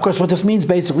 Now, of course, what this means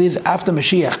basically is after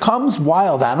Mashiach comes,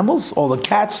 wild animals, all the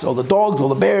cats, all the dogs, all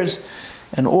the bears,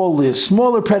 and all the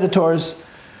smaller predators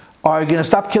are going to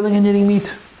stop killing and eating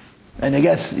meat. And I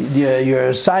guess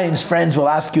your science friends will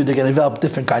ask you, they're going to develop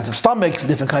different kinds of stomachs,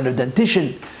 different kind of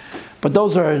dentition, but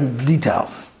those are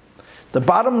details. The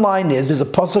bottom line is, there's a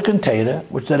pasuk in Torah,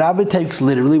 which the Rabbi takes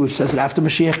literally, which says that after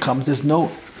Mashiach comes, there's no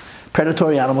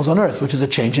predatory animals on earth, which is a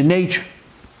change in nature.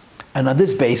 And on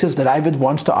this basis, the Rabbi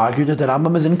wants to argue that the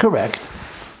Rambam is incorrect,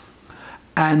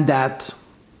 and that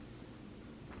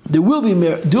there will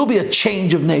be a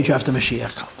change of nature after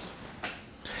Mashiach comes.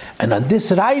 And on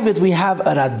this Ravid we have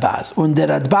a Radbaz. Und der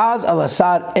Radbaz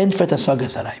al-Asar entfet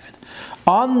asagas Ravid.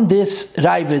 On this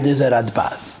Ravid is a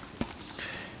Radbaz.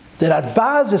 The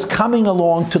Radbaz is coming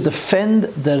along to defend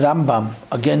the Rambam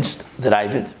against the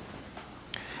Ravid.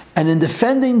 And in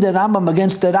defending the Rambam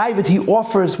against the Ravid, he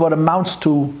offers what amounts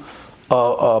to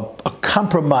a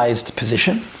compromised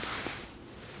position.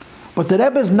 But the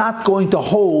Rebbe is not going to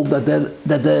hold that the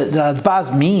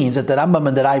Radbaz means that the Rambam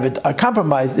and the Ravid are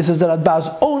compromised. This is the Radbaz's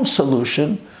own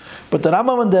solution, but the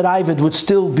Rambam and the Ravid would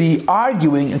still be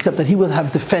arguing, except that he will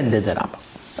have defended the Rambam.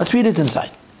 Let's read it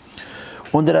inside.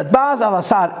 When the Radbaz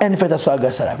al-Asar enfet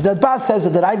asagas Ravid. The Radbaz says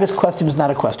that the Ravid's question is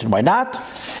not a question. Why not?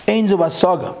 Ein zu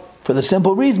asaga. For the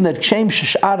simple reason that Shem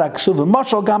sh'ara ksuv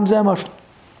mashal gam zeh mashal.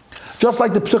 Just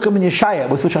like the psukim in Yeshaya,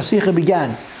 with which Sicha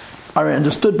began, are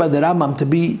understood by the Rambam to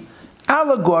be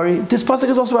allegory, this pasuk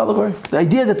is also allegory. The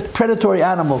idea that predatory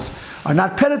animals are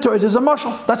not predators is a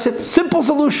mashal. That's it. Simple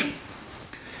solution.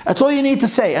 That's all you need to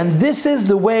say. And this is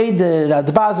the way the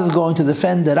Radbaz is going to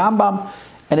defend the Rambam,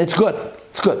 and it's good.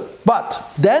 It's good. But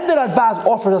then the Radbaz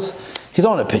offers us his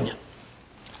own opinion.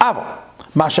 What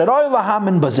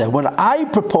I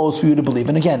propose for you to believe,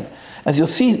 and again, as you'll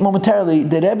see momentarily,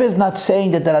 the Rebbe is not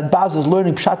saying that the Radbaz is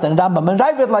learning Pshat and Rambam and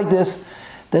Ravid like this.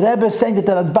 The Rebbe is saying that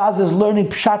the Radbaz is learning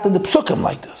Pshat and the Psukim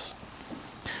like this.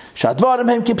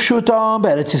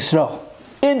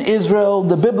 In Israel,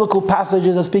 the biblical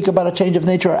passages that speak about a change of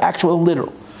nature are actual and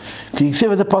literal. The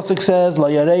pasuk says,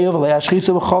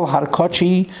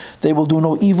 they will do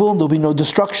no evil, there will be no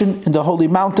destruction in the holy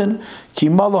mountain.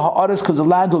 Because the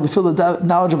land will be filled with the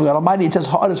knowledge of God Almighty. It says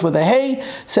ha'aretz with a hay,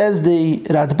 says the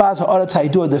Radbaz ha'aretz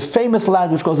ha'idua, the famous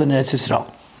land which goes in Eretz Yisrael.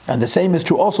 And the same is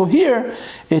true also here.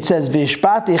 It says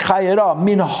v'ishpati chayera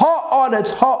min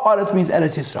ha'aretz means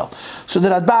Eretz Yisrael. So the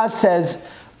Radbaz says,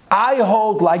 I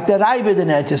hold like the Ravid in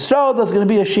Eretz Yisrael, there's going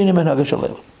to be a shinim and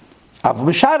hagashalim.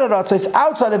 Outside of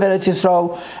Eretz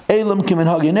Yisrael,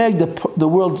 the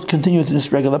world continues in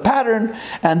this regular pattern,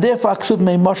 and therefore the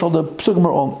psukim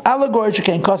are all allegory. As the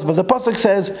pasuk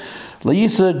says,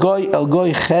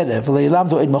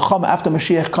 after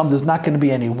Mashiach comes, there's not going to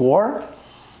be any war.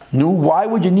 No, why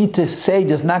would you need to say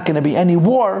there's not going to be any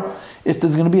war if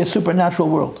there's going to be a supernatural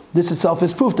world? This itself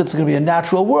is proof that it's going to be a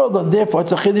natural world, and therefore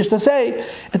it's a chiddush to say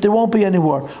that there won't be any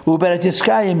war. Israel is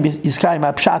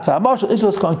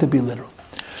going to be literal.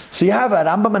 So you have a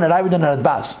Rambam and a Rabbi and a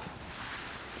Radbaz.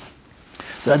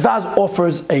 The Radbaz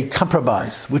offers a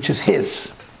compromise, which is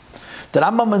his. The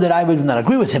Rambam and the Rabbi do not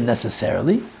agree with him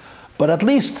necessarily, but at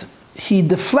least he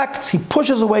deflects, he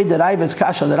pushes away the Raiva's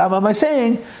kasha, the Rambam by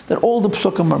saying that all the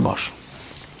psukim are mosh.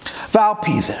 Val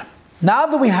Pizeh. Now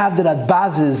that we have the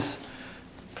Radbaz's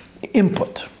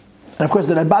input, and of course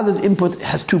the Radbaz's input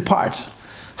has two parts: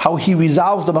 how he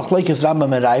resolves the machlekes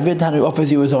Rambam and Raiva, and how he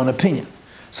offers you his own opinion.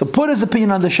 So put his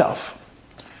opinion on the shelf,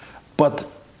 but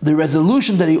the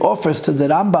resolution that he offers to the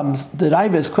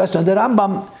Raiva's question, the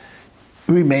Rambam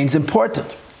remains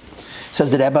important. Says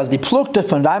the Rebbe, the plukte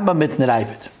von Rambam mit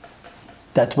Raiva,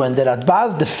 that when the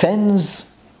Radbaz defends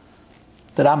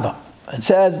the Rambam and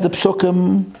says the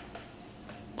psukim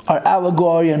are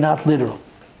allegory and not literal,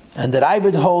 and the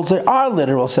Raiva holds they are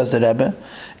literal, says the Rebbe,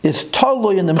 is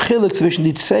totally in the mechilek zwischen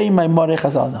die zwei Maimorei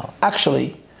Chazal now.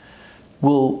 Actually,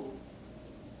 will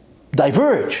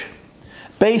diverge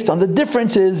based on the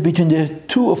differences between the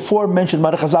two aforementioned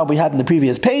Maimorei Chazal we had in the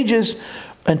previous pages,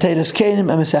 and Teres Kenim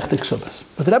and Masechta Ksubas.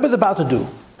 What the Rebbe is about to do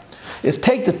is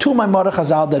take the two Maimorei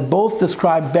Chazal that both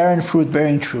describe barren fruit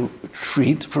bearing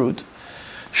fruit,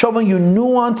 showing you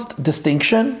nuanced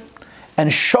distinction,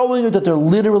 and showing you that they're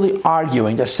literally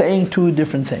arguing. They're saying two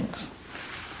different things.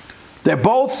 They're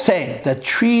both saying that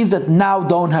trees that now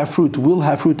don't have fruit will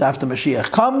have fruit after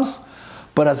Mashiach comes,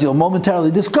 but as you'll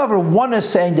momentarily discover, one is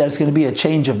saying that it's going to be a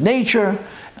change of nature,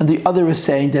 and the other is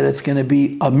saying that it's going to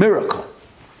be a miracle.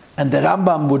 And the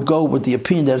Rambam would go with the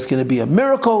opinion that it's going to be a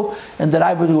miracle, and that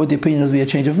I would go with the opinion that it's going to be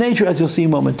a change of nature, as you'll see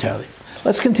momentarily.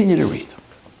 Let's continue to read.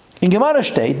 In Gemara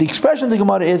state, the expression of the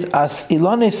Gemara is as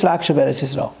ilone srak sheberetz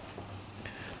Yisrael.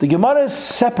 The Gemara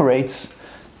separates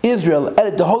Israel,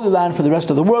 the Holy Land, for the rest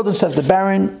of the world, and says the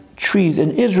barren trees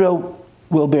in Israel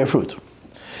will bear fruit.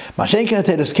 Mashenkin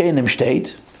Teres Kenim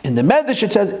state, in the Medrash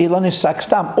it says ilone srak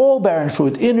stam, all barren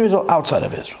fruit in Israel, outside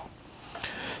of Israel.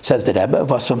 Says the Rebbe,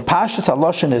 "Vasam pashat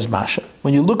haloshen is masha."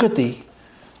 When you look at the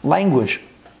language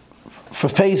for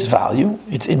face value,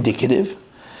 it's indicative.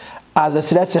 As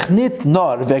es retzich nit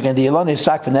nor wegen die Elon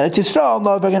Yisrael von Eretz Yisrael,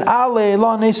 nor wegen alle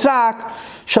Elon Yisrael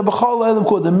shebachol elam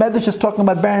kol. The Medrash is talking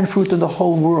about barren fruit in the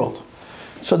whole world.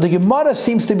 So the Gemara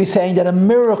seems to be saying that a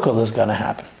miracle is going to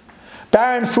happen.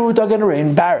 Barren fruit are going to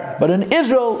remain barren, but in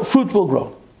Israel, fruit will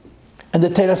grow. And the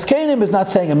Teres Kenim is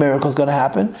not saying a miracle is going to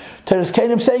happen. Teres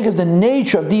Kenim is saying is the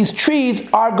nature of these trees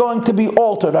are going to be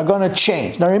altered, are going to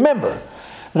change. Now remember,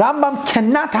 Rambam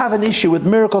cannot have an issue with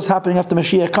miracles happening after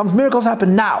Mashiach comes. Miracles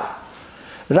happen now.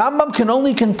 Rambam can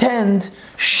only contend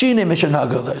Shine Mishan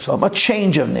HaGalah, a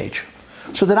change of nature.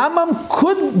 So the Rambam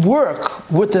could work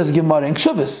with this Gemara in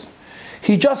Ksubis.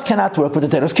 He just cannot work with the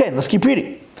Teres Kenim. Let's keep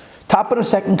reading. Top of the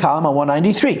second column on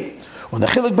 193. When the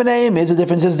chiluk b'neim is, the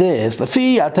difference is this: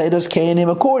 Lafi ateiros kenim,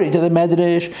 according to the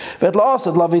Medrash, vet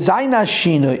la'asad lavi zayna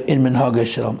shinu in minhag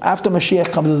shalom. After Mashiach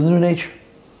comes, there's a new nature.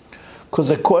 Because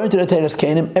according to the Teres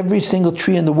Kenim, every single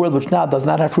tree in the world which now does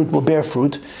not have fruit will bear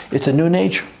fruit. It's a new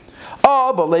nature.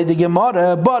 Oh, but lady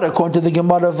Gemara, but according to the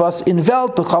Gemara, was in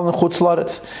Welt bekommen chutz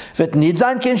loretz. Vet nid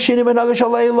zayn ken shinu minhag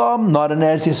shalom, not in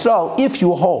Eretz Yisrael. If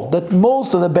you hold that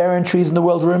most of the barren trees in the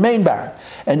world will remain barren,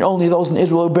 and only those in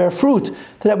Israel will bear fruit,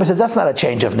 the Rebbe says that's not a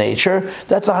change of nature.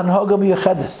 That's a hanhaga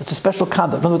miyuchedes. That's a special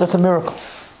conduct. No, that's a miracle.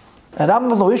 And Rambam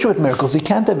has no issue with miracles. He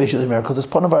can't have issue with miracles. It's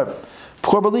part of our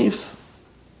core beliefs.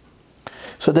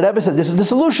 So the Rebbe says this is the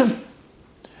solution.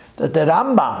 That the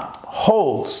Rambam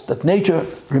holds that nature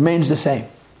remains the same.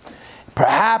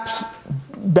 Perhaps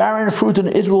barren fruit in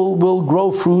Israel will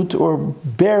grow fruit or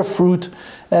bear fruit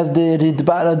as the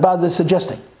Dvar is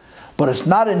suggesting. But it's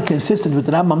not inconsistent with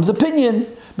the Rambam's opinion,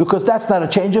 because that's not a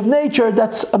change of nature,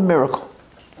 that's a miracle.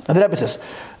 And the Rebbe says,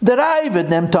 the Ravid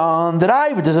Nemton, the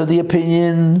Ravid is of the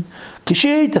opinion,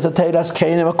 Kishit, as a Teiras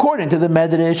Kainim, according to the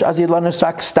Medrash, as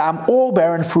Yelanesak Stam, all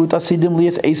barren fruit, Asidim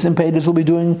Lias, Asim Peders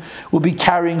will be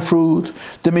carrying fruit.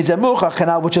 The Mizemucha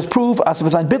Canal, which is proof, as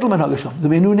Vazain Bittelman Hagasham, there'll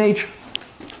be a new nature.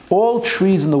 All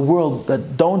trees in the world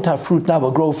that don't have fruit now will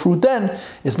grow fruit then.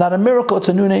 It's not a miracle, it's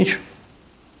a new nature.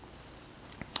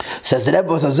 Says the Rebbe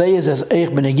was Azayah, says Eich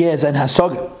Benegeh Zain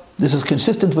Hasoga. This is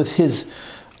consistent with his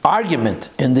argument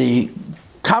in the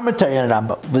commentary on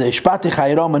Rambam,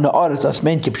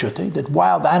 that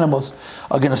wild animals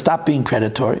are going to stop being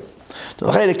predatory. You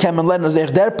could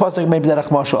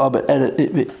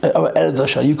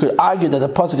argue that the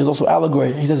pasuk is also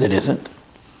allegory. He says it isn't.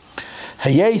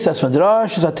 Because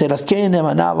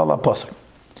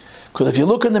if you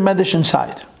look in the Medrash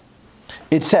side,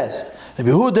 it says,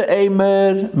 Yehuda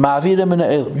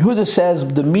says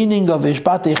the meaning of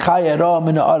Ishbate Chayara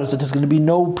Min Ha'aretz, that there's going to be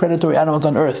no predatory animals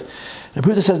on earth.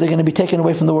 Yehuda says they're going to be taken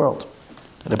away from the world.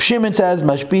 Rabbi Shimon says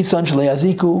Mashbisan Shalei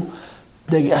Aziku,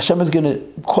 Hashem is going to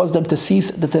cause them to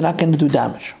cease, that they're not going to do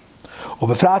damage. The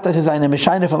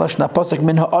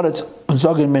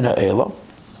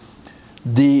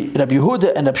Rabbi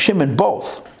Yehuda and Rabbi Shimon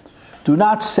both do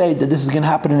not say that this is going to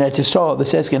happen in Eretz Yisrael. They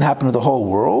say it's going to happen in the whole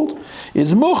world.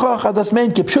 This is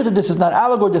not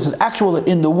allegory. This is actual. That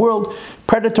in the world,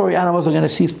 predatory animals are going to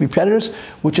cease to be predators.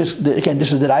 Which is, again,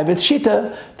 this is the Ravid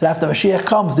Shita, that after Mashiach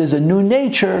comes, there's a new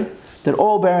nature that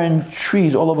all barren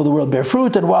trees all over the world bear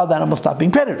fruit, and wild animals stop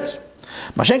being predators.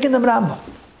 Mashenkin the Rambam.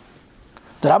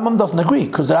 The Rambam doesn't agree,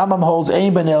 because the Rambam holds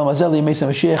Ein Ben El Mazeli Mesa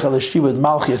Mashiach El Shiur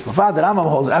Malchus. The Rambam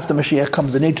holds after Mashiach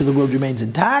comes, the nature of the world remains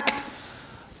intact.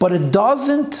 But it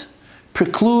doesn't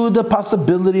preclude the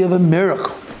possibility of a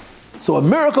miracle. So a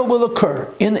miracle will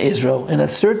occur in Israel in a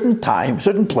certain time,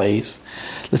 certain place.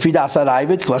 As the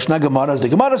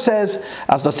Gemara says,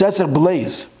 as the Tzretzach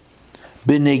Blaze,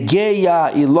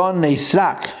 B'negeya ilon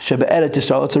neisrak shebe'eret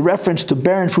Yisrael. It's a reference to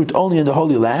barren fruit only in the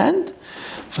Holy Land.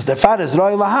 It's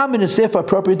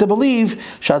appropriate to believe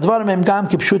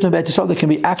that can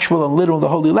be actual and literal in the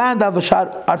Holy Land. In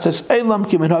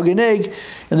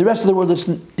the rest of the world,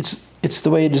 it's the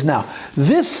way it is now.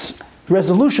 This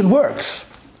resolution works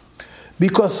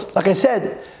because, like I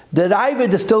said, the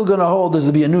Ravid is still going to hold there's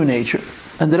going to be a new nature,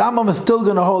 and the Rambam is still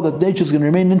going to hold that nature is going to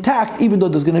remain intact, even though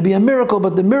there's going to be a miracle.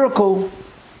 But the miracle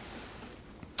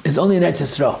is only in Eretz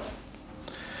Yisrael.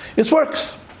 It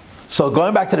works. So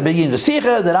going back to the beginning of the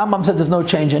Sicha, the Rambam says there's no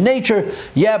change in nature.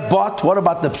 Yeah, but what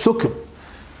about the psukim?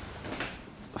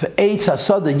 For Eitz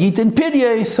Hasad and Yitin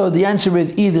Pirye, so the answer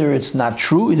is either it's not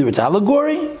true, either it's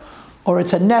allegory, or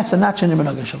it's a nes, and not Shenim and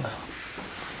Hagashalel.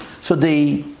 So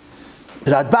the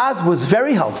Radbaz was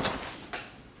very helpful.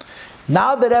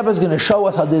 Now the Rebbe is going to show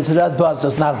us how this Radbaz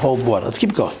does not hold water. Let's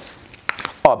keep going.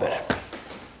 Aber.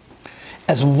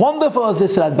 As wonderful as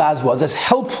this Radbaz was, as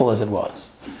helpful as it was,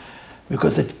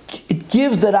 because it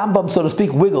gives the Rambam, so to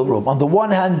speak, wiggle room. On the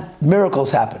one hand,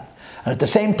 miracles happen. And at the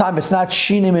same time, it's not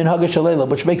Shinim in Hagashalela,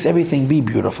 which makes everything be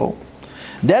beautiful.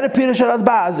 The other Pirush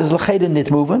Radbaz is L'cheiden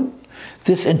Nitmuven.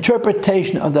 This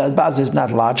interpretation of the Radbaz is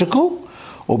not logical.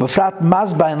 Or Befrat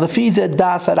Mazba and Lefize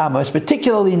Das Rambam. It's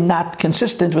particularly not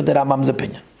consistent with the Rambam's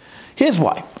opinion. Here's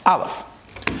why. Aleph.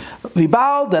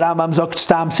 Vibal, the Rambam Zok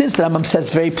Stam, since the Rambam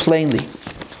says very plainly,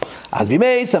 as we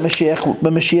made, when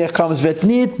Mashiach comes,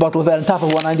 Vetnit, bottle of on top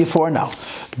of 194 now.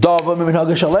 Dava Mimin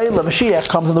Hagashalela, Mashiach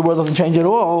comes and the world doesn't change at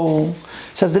all.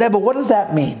 Says the Rebbe, what does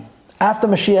that mean? After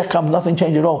Mashiach comes, nothing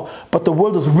changed at all, but the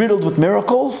world is riddled with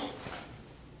miracles?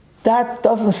 That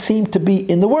doesn't seem to be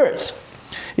in the words.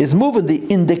 It's moving. The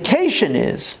indication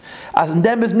is, as in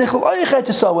them is Nichel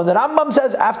Oichet. So when the Rambam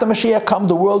says after Mashiach comes,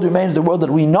 the world remains the world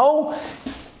that we know,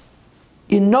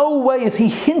 in no way is he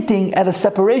hinting at a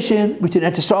separation between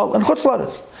Eretz Yisrael and Chutz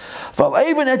La'aretz.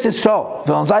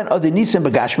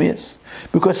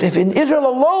 Because if in Israel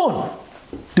alone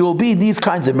there will be these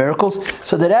kinds of miracles,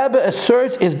 so the Rebbe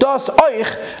asserts is das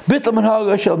oich bittul min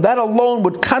ha'gashel. That alone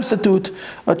would constitute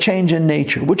a change in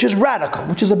nature, which is radical,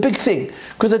 which is a big thing,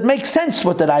 because it makes sense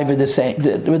what the Ravid is saying,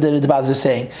 what the Radbaz is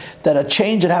saying, that a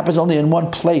change that happens only in one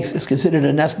place is considered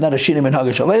a nes, not a shinim in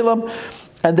Hagashalaylam.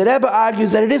 And the Rebbe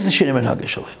argues that it is the Shinim and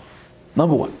Hagashalayim.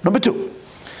 Number one. Number two.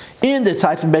 In the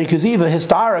Zeit from Ben Kuziva,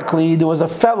 historically, there was a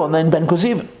fellow named Ben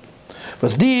Kuziva.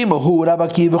 This is the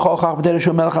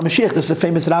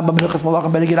famous Rambam Hilchos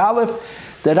Malachim Perek Aleph.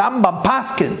 The Rambam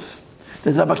paskins,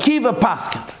 the Rabbi Akiva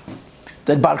paskins,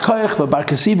 that Bar Koyach and Bar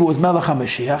Kesiva was Melech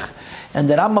HaMashiach, and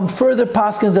that Rambam further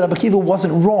paskins that Rabbi Akiva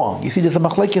wasn't wrong. You see, there's a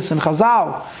machlekes in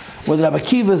Chazal where Rabbi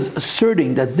Akiva is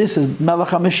asserting that this is Melech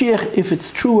HaMashiach, if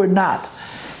it's true or not.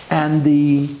 And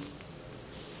the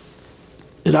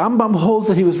Rambam holds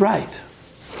that he was right.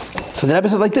 So the Rebbe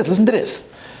said like this, listen to this.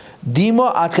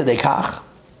 Dimo ad kadei kach.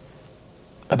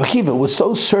 Rabbi Akiva was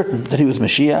so certain that he was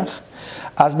Mashiach,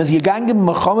 as mezgegangim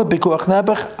mechomet b'koach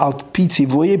nebech al pi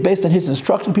tzivuye, based on his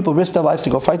instruction, people risked their lives to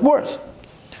go fight wars.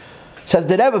 Says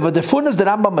the Rebbe, but the funas the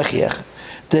Rambam mechiach,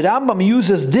 the Rambam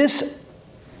uses this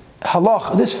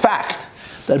halach, this fact,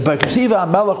 that Bar Kesiva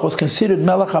HaMelech was considered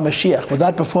Melech HaMashiach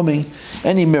without performing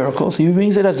any miracles. He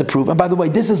brings it as the proof. And by the way,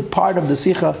 this is part of the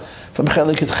Sicha from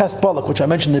Chelik Ches Balak, which I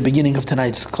mentioned in the beginning of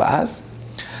tonight's class.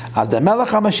 As the Melech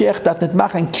HaMashiach that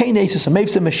netmach and keinesis, a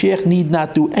Mashiach need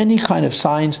not do any kind of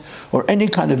signs or any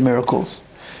kind of miracles.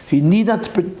 He need not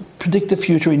predict the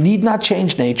future. He need not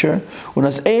change nature.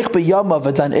 That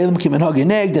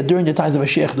during the times of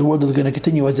Mashiach, the world is going to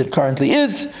continue as it currently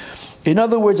is. In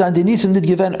other words, if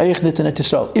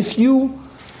you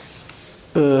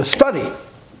study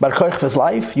Bar Kochva's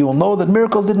life, you will know that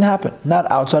miracles didn't happen, not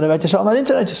outside of Eretz Yisrael, not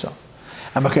inside Eretz Yisrael.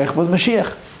 And Bar Kochva was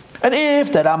Mashiach. And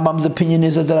if the Rambam's opinion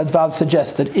is that Dvar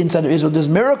suggests that inside of Israel there's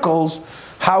miracles,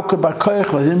 how could Bar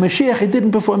Kochva in Mashiach he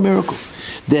didn't perform miracles?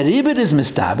 The Ribit is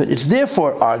mistabit. It's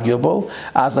therefore arguable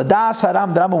as the Das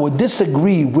Haram, the Rambam would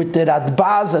disagree with the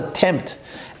Radba's attempt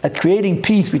at creating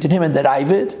peace between him and the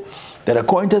Ravid. That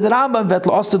according to the Rambam, that the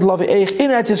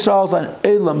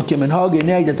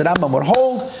Rambam would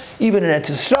hold, even in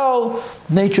Eretz Yisrael,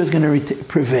 nature is going to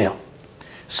prevail.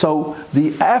 So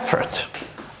the effort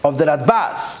of the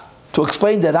Radbaz to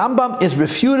explain the Rambam is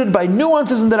refuted by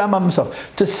nuances in the Rambam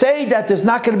himself. To say that there's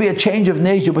not going to be a change of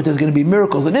nature, but there's going to be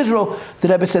miracles in Israel, the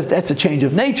Rebbe says that's a change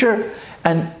of nature,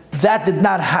 and that did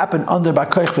not happen under Bar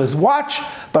Kochva's watch.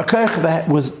 Bar Kochva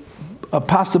was a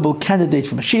possible candidate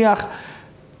for Mashiach.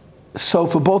 So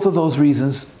for both of those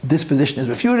reasons, this position is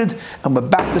refuted, and we're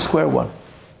back to square one.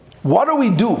 What do we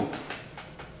do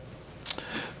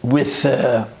with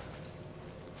the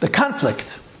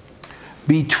conflict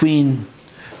between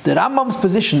the Rambam's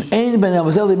position and the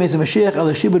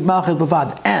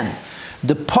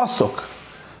pasuk,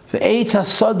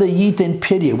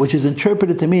 which is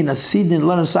interpreted to mean as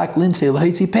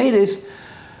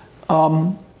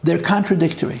they're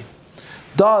contradictory.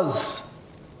 Does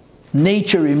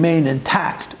nature remain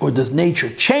intact, or does nature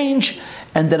change?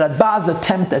 And the Radbaz's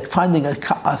attempt at finding a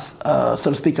so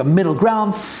to speak, a middle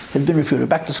ground has been refuted.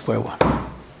 Back to square one.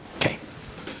 Okay.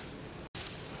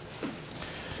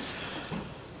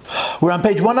 We're on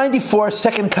page 194,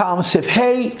 second column, Sif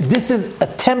Hey. This is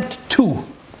attempt 2.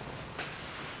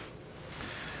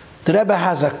 The Rebbe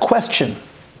has a question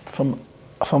from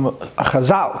a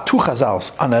Chazal, 2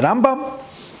 Chazals on a Rambam.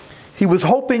 He was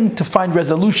hoping to find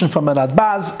resolution from a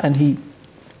Radbaz, and he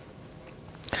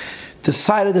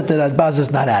decided that the Radbaz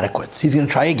is not adequate. He's going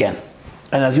to try again.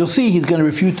 And as you'll see, he's going to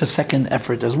refute the second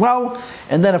effort as well.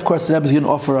 And then, of course, the Rebbe is going to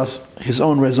offer us his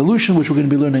own resolution, which we're going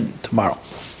to be learning tomorrow.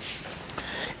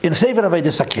 In Sefer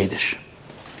Avodas HaKodesh.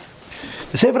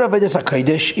 The Sefer Avodas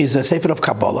HaKodesh is a Sefer of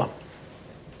Kabbalah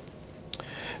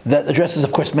that addresses,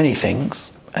 of course, many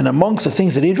things. And amongst the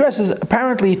things that he addresses,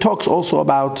 apparently he talks also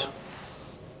about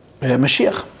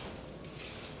Mashiach.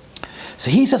 So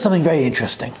he says something very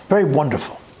interesting, very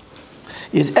wonderful.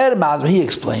 He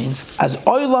explains, as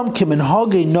Olam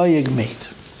Kiminhage Noyeg made.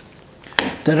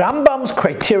 The Rambam's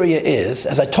criteria is,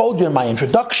 as I told you in my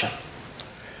introduction,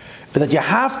 that you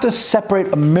have to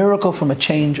separate a miracle from a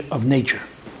change of nature.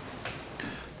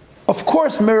 Of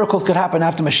course, miracles could happen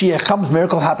after Mashiach comes.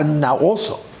 Miracles happen now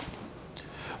also.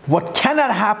 What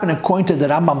cannot happen according to the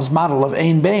Rambam's model of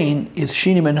Ein Bain is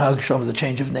Shini Minhag Shom, the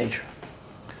change of nature.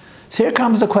 So here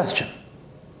comes the question.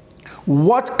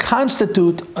 What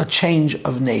constitutes a change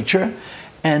of nature?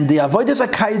 And the Avodas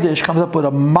HaKodesh comes up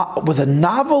with a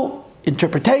novel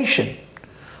interpretation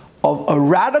of a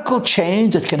radical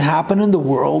change that can happen in the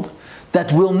world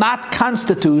that will not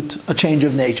constitute a change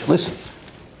of nature. Listen.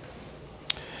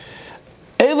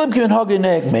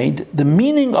 The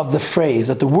meaning of the phrase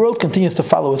that the world continues to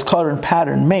follow its current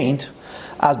pattern meant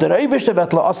as the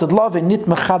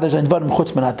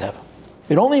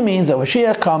it only means that when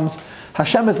Mashiach comes,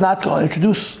 Hashem is not going to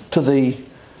introduce to the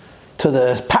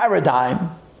paradigm,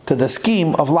 to the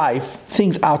scheme of life,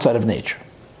 things outside of nature.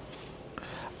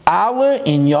 Alle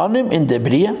inyanim in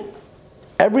debria,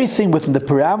 everything within the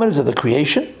parameters of the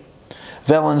creation,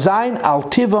 Velanzain al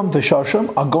tivam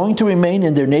v'shosham, are going to remain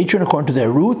in their nature and according to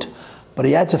their root. But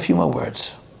he adds a few more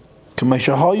words.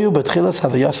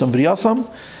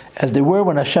 As they were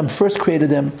when Hashem first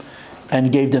created them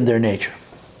and gave them their nature.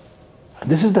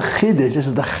 This is the chiddush, this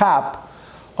is the chap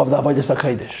of the Avodas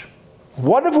HaKodesh.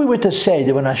 What if we were to say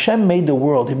that when Hashem made the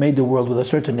world, He made the world with a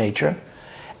certain nature,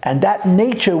 and that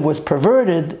nature was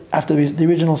perverted after the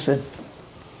original sin?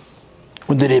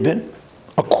 With the ribbon,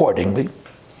 accordingly,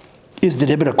 is the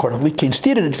ribbon accordingly?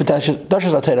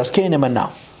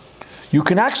 Now, you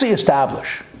can actually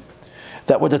establish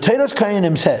that what the Teiras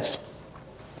Kayanim says,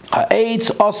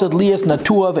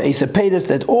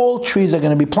 that all trees are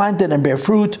going to be planted and bear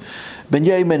fruit ben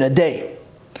yom in a day.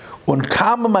 With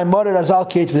all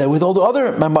the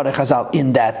other Maimarei Chazal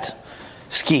in that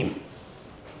scheme,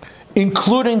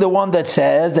 including the one that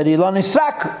says that Ilan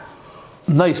Israk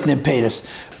nice nimpedes,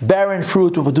 barren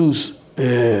fruit will produce,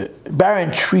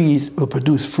 barren trees will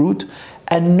produce fruit,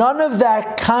 and none of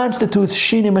that constitutes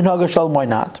Shini Minhag Shalom. Why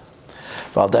not?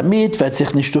 Because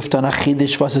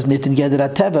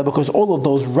all of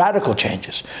those radical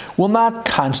changes will not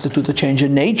constitute a change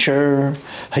in nature.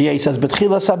 Because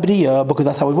that's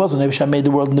how it was when Hashem made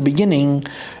the world in the beginning.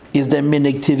 Is the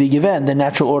minig tivi given? The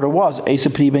natural order was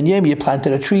you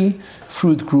planted a tree,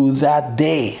 fruit grew that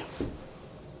day.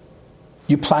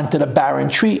 You planted a barren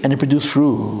tree and it produced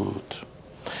fruit.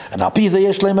 And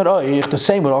the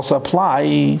same would also apply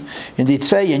in the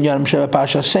Tzvei and Yom Sheva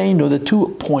Pasha Seinu, the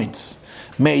 2 points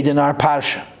made in our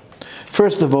parsha.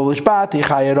 First of all, that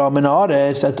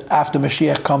after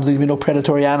Mashiach comes, there will be no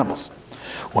predatory animals.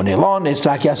 When Elon is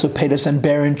Rakyasupedas and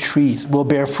barren trees will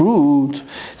bear fruit,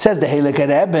 says the Heilige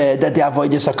Rebbe that the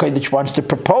Avodas HaKodesh wants to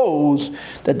propose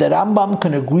that the Rambam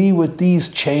can agree with these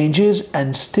changes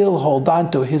and still hold on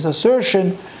to his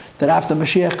assertion that after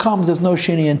Mashiach comes, there's no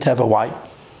Shini and Teva. Why?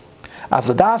 As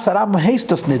the Das Rambam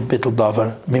hastes nit bittel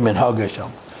davar mimin hagasham.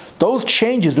 Those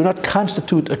changes do not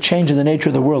constitute a change in the nature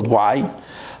of the world. Why?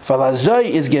 Falazoi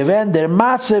is given their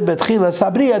matzeh betchila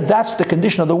sabriya. That's the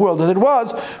condition of the world as it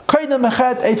was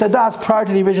prior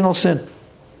to the original sin.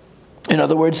 In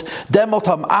other words, at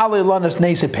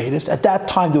that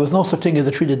time there was no such thing as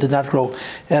a tree that did not grow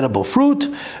edible fruit.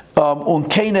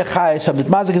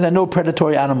 And no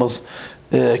predatory animals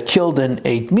killed and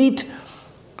ate meat.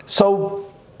 So,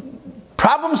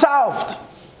 problem solved.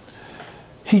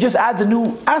 He just adds a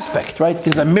new aspect, right?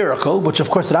 There's a miracle, which of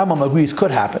course the Rambam agrees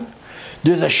could happen.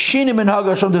 There's a shinim in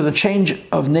Hagashon, there's a change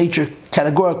of nature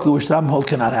categorically, which the Rambam holds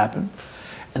cannot happen.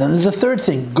 And then there's a third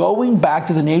thing, going back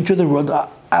to the nature of the world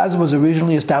as was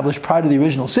originally established prior to the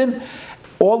original sin.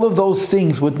 All of those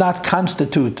things would not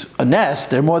constitute a nest,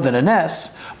 they're more than a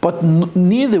nest, but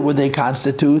neither would they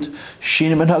constitute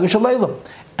shinim and Hagashalaylam.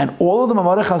 And all of the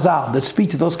Maimarei Chazal that speak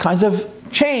to those kinds of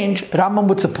change, Rambam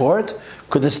would support,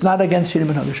 because it's not against Shirim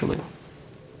and Hagashalayim.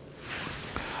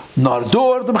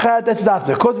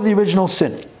 Because of the original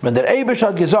sin. When the Eibush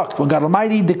had gesagt, when God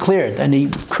Almighty declared, and He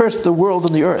cursed the world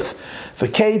and the earth,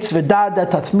 that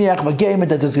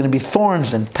there's going to be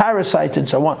thorns and parasites and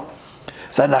so on.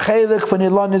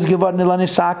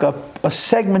 A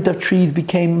segment of trees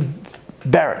became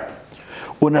barren.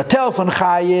 And in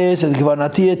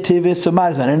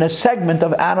a segment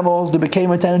of animals, there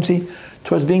became a tendency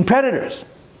towards being predators.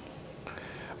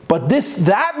 But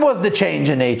that was the change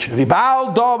in nature.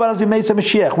 Whereas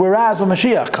when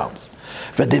Mashiach comes,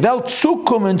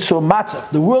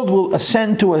 the world will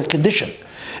ascend to a condition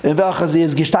as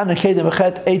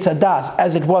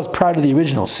it was prior to the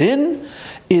original sin.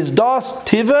 That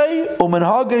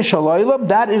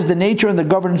is the nature and the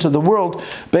governance of the world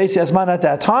based Yasman at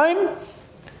that time.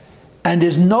 And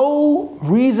there's no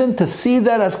reason to see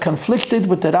that as conflicted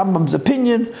with the Rambam's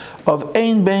opinion of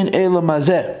Ein Bein Elam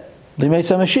Hazeh.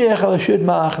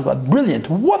 Brilliant,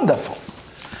 wonderful.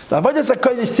 The Avodas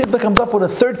HaKodesh simply comes up with a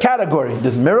third category.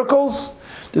 There's miracles,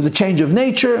 there's a change of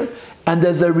nature, and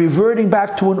there's a reverting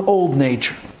back to an old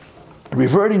nature.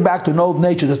 Reverting back to an old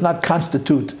nature does not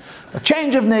constitute a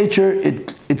change of nature,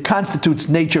 it constitutes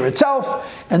nature itself,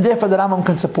 and therefore the Rambam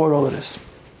can support all of this.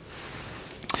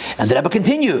 And the Rebbe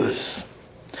continues.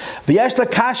 And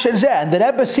the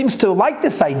Rebbe seems to like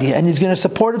this idea, and he's going to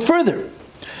support it further.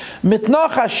 If we're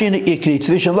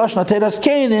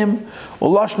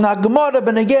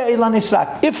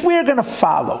going to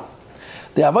follow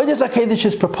the Avodas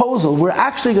HaKodesh's proposal, we're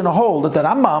actually going to hold that the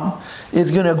Rambam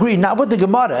is going to agree, not with the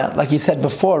Gemara, like he said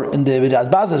before in the Vidat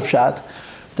Baz's Pshat,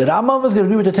 the Rambam is going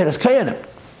to agree with the Teiras Kayanim.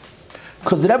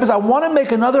 Because the Rebbe says, I want to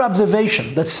make another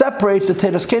observation that separates the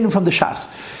Teiras Kayanim from the Shas.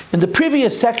 In the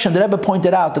previous section, the Rebbe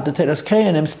pointed out that the Teiras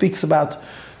Kayanim speaks about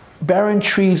barren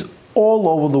trees all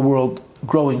over the world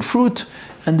growing fruit,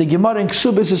 and the Gemara in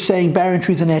Ksubis is saying barren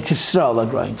trees in Eretz Yisrael are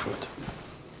growing fruit.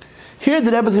 Here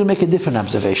the Rebbe is going to make a different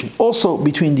observation, also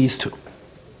between these two.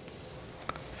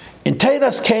 In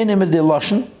Teiras Kayanim is the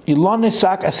Lashon, Ilon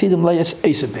Nisak Asidim Leyes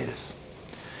Eisem Peres.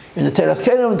 In the Teras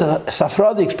Kenim, the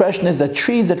Safra, the expression is that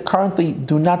trees that currently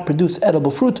do not produce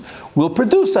edible fruit will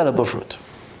produce edible fruit.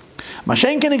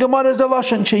 Mashenkin Gemara is the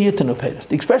Lashon Sheyitanu Peiros.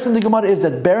 The expression in the Gemara is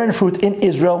that barren fruit in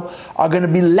Israel are going to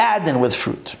be laden with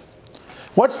fruit.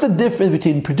 What's the difference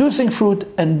between producing fruit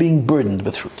and being burdened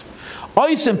with fruit?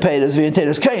 Oisim Peiros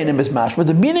v'Teras Kenim is mash. But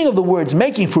the meaning of the words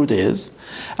making fruit is,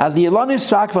 as the Elonim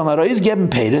Strak van Arois Geben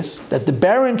Peiros, that the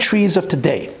barren trees of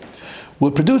today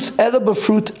will produce edible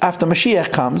fruit after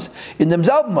Mashiach comes in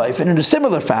themselves, and in a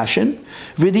similar fashion,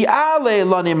 says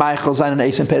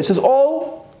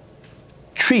all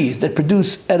trees that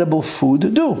produce edible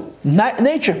food do.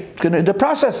 Nature, the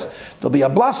process. There'll be a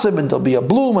blossom and there'll be a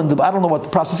bloom, and I don't know what the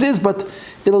process is, but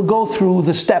it'll go through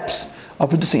the steps of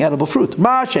producing edible fruit.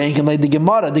 The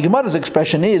Gemara's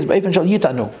expression is,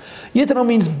 Yitanu. Yitanu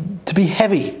means to be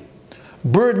heavy,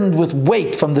 burdened with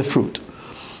weight from the fruit.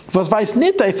 It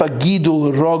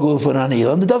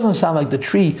doesn't sound like the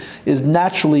tree is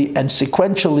naturally and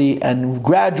sequentially and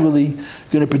gradually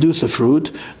going to produce a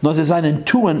fruit. They're going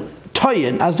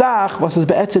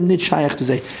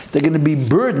to be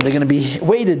burdened, they're going to be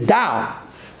weighted down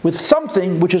with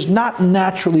something which is not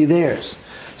naturally theirs.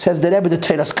 Says the Rebbe, the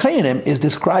Teras Kenim is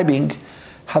describing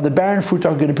how the barren fruit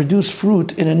are going to produce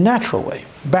fruit in a natural way.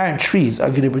 Barren trees are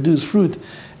going to produce fruit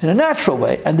in a natural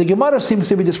way. And the Gemara seems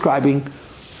to be describing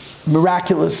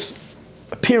miraculous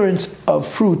appearance of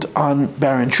fruit on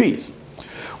barren trees.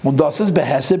 The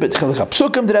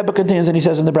Rebbe continues and he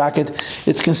says in the bracket,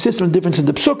 it's consistent with the difference in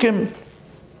the psukim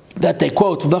that they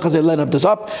quote, and the Rebbe learns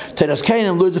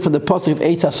it from the pasuk of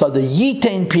Eitz Asada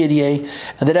Yitain Pirye,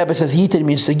 and the Rebbe says Yitain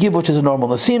means to give, which is a normal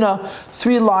Nasina.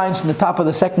 3 lines in the top of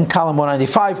the second column,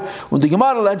 195. When the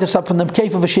Gemara learns us up from the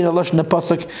Keif of Ashina Lush in the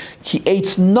pasuk Ki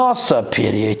Eitz Nasa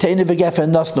Pirye, Teine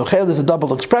V'Gefen Nas Nochel is a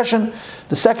double expression.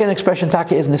 The second expression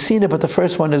Taka is Nasina, but the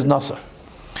first one is Nasa.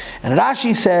 And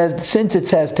Rashi says, since it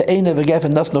says Teine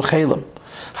V'Gefen Nas Nochelim,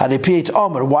 Haripiyat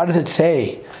Omer, why does it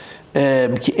say this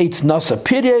indicates Ilan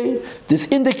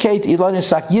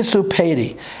Yisak Yisu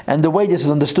Peri, and the way this is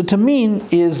understood to mean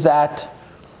is that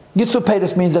Yisu Peri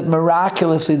means that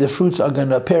miraculously the fruits are going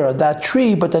to appear on that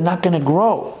tree, but they're not going to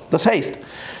grow. That's haste.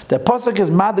 The pasuk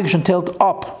is Madish and tilt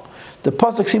up. The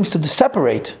pasuk seems to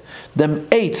separate them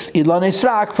eitz Ilan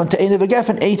Yisrak from Te'ene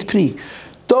V'Gefen eitz Pri.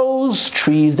 Those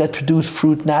trees that produce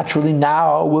fruit naturally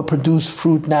now will produce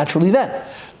fruit naturally then.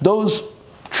 Those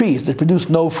trees that produce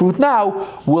no fruit now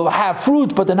will have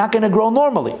fruit, but they're not going to grow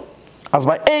normally. As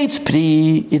by eitz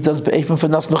pri, it does be'efen for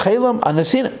nas nochelam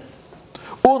anesina.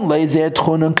 Unleizet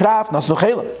chunun kraft nas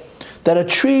nochelam. That a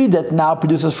tree that now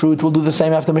produces fruit will do the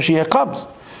same after Mashiach comes.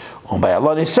 And by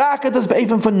Alon Yisrak, it does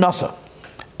be'efen for nasa.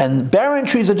 And barren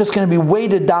trees are just going to be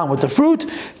weighted down with the fruit.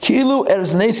 Kilu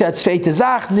erznesiat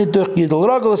tzveitezach nidur gidol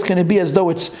rogel. It's going to be as though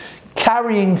it's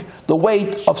carrying the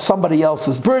weight of somebody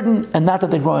else's burden, and not that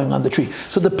they're growing on the tree.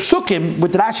 So the psukim,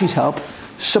 with Rashi's help,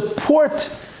 support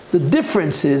the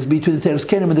differences between the Teras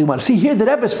Kenim and the Gemara. See here, the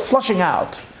Rebbe is flushing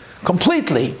out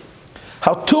completely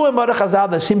how two and Marach Hazal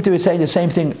that seem to be saying the same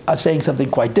thing are saying something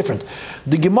quite different.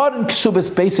 The Gemara in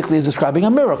Kesubos basically is describing a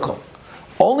miracle.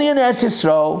 Only in Eretz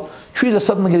Yisrael, trees are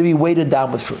suddenly going to be weighted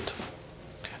down with fruit.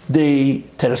 The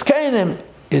Teras Kenim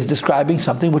is describing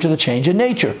something which is a change in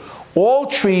nature. All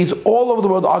trees all over the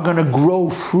world are going to grow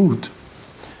fruit.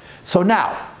 So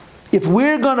now, if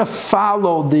we're going to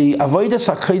follow the Avodas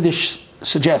HaKodesh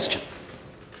suggestion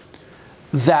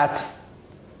that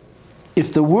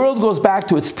if the world goes back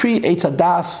to its pre-Eitz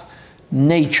Hadas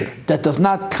nature that does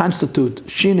not constitute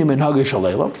Shinim and Hagish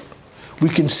Aleilam, we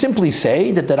can simply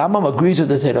say that the Rambam agrees with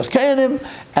the Teras Kenim,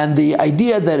 and the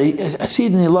idea that a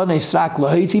seed in Ilan Yisrak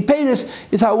Lahiti Peiris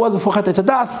is how it was before Chet Eitz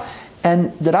Hadas.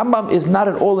 And the Rambam is not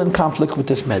at all in conflict with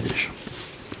this medrash.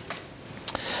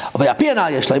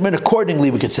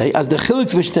 Accordingly, we could say, as the chiluk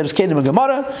zwischen Teras Kenim and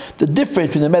Gemara, the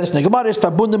difference between the medrash and the Gemara is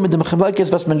verbunden mit dem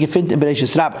Chilukes, was man gefindt in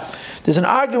Bereshis Rabbi. There's an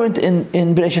argument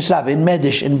in Bereshis Rabbi, in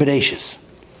Medrash, in Bereshis.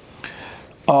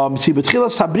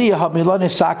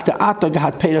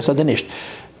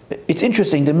 It's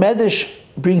interesting, the Medrash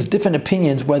brings different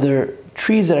opinions whether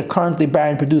trees that are currently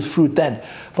barren produce fruit then.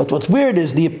 But what's weird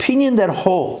is the opinion that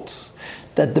holds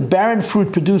that the barren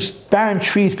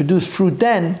trees produce fruit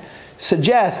then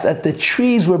suggests that the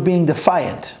trees were being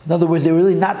defiant. In other words, they were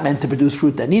really not meant to produce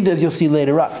fruit then, either, as you'll see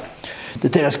later on. The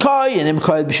Teras Kai and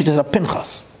Imkoi B'Shitas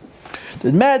Pinchas.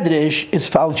 The Medrash is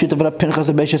following Shita Pinchas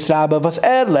the Beishas Rabba was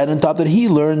Erlen, on top that he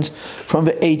learns from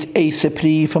the 8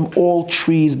 Asepri, from all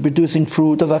trees producing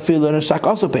fruit, as I feel in a Sak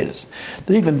also That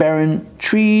even barren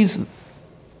trees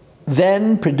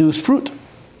then produce fruit.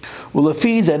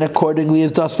 And accordingly,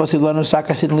 as das vasilano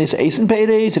sakasidlis eisen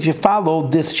peiris. If you follow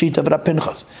this sheet of Rabbi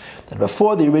Pinchas, then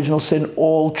before the original sin,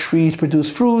 all trees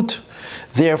produce fruit.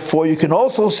 Therefore, you can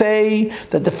also say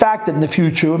that the fact that in the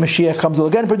future, when Mashiach comes, will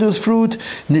again produce fruit.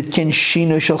 It's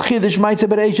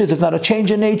not a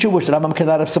change in nature, which the Rambam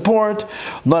cannot support.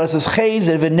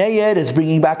 It's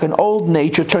bringing back an old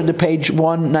nature. Turn to page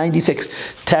 196.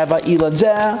 Tava ilan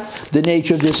zeh, the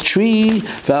nature of this tree.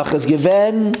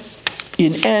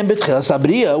 In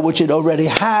Sabria, which it already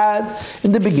had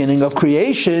in the beginning of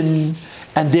creation,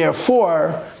 and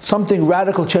therefore something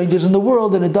radical changes in the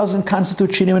world, and it doesn't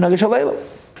constitute Shinim and Nagesh Alayla.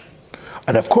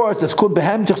 And of course, the Skul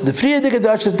Behemtich, the Friya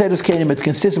Dikadash Teres Kanim, it's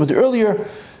consistent with the earlier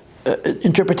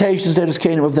interpretations Teres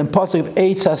Kanim of them Pasuk of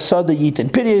Eitz HaSada Yit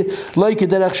and Piri, like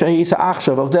Derech Shahisa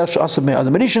Achshav, of Derech Shasab Me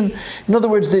Adam Rishon. In other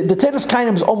words, the Teres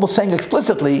Kanim is almost saying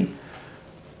explicitly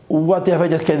what the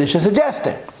Avodas Kodesh is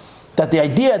suggesting. That the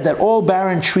idea that all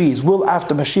barren trees will,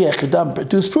 after Mashiach Kedam,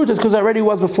 produce fruit is because it already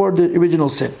was before the original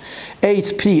sin. The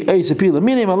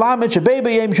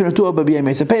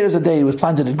day it was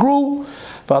planted, it grew.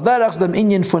 The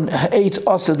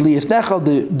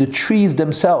trees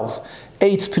themselves,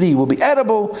 Eitz Pri, will be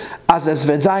edible. As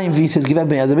Vedzayin V says, given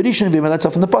by Adam Rishon,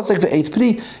 from the Pasuk for Eitz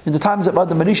Pri, in the times of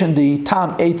Adam Rishon, the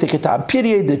Tam Eitz Ketam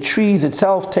Piri, the trees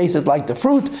itself tasted like the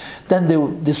fruit. Then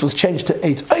this was changed to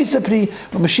Eitz Pri.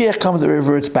 When Mashiach comes, it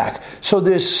reverts back. So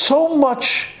there's so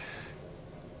much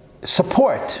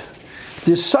support.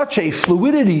 There's such a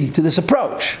fluidity to this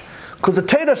approach. Because the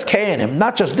Teras Kehanim,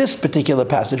 not just this particular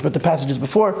passage, but the passages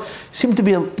before, seem to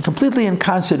be completely in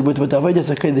concert with what the Avodas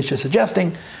HaKodesh is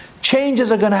suggesting.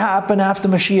 Changes are going to happen after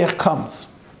Mashiach comes.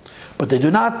 But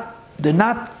they're not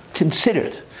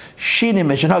considered Shinim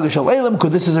Meshanagash Al-Elam,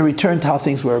 because this is a return to how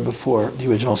things were before the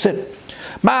original sin.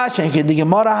 The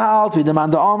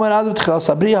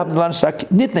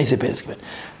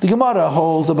Gemara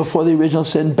holds that before the original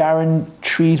sin, barren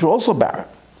trees were also barren.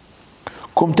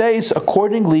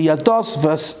 Accordingly, if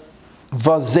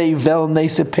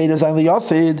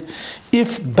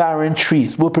barren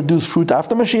trees will produce fruit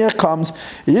after Mashiach comes,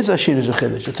 it is a Shiur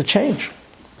Chedesh. It's a change.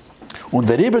 That's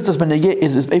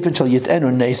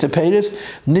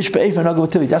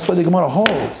why the Gemara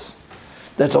holds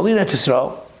that it's only in Eretz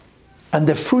Yisrael, and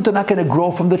the fruit are not going to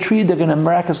grow from the tree; they're going to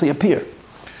miraculously appear,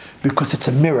 because it's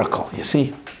a miracle. You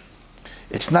see,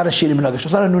 it's not a Shiur Chedesh.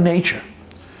 It's not a new nature.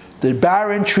 The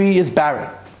barren tree is barren.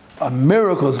 A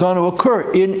miracle is going to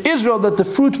occur in Israel that the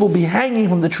fruit will be hanging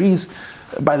from the trees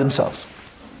by themselves.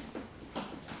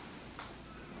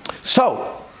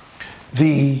 So,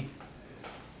 the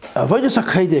Avodas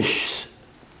HaKodesh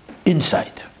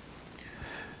insight,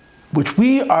 which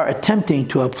we are attempting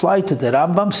to apply to the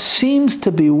Rambam, seems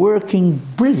to be working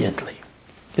brilliantly.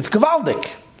 It's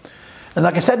gewaldic. And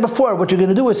like I said before, what you're going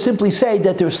to do is simply say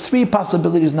that there's three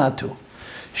possibilities not to.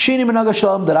 Shinim and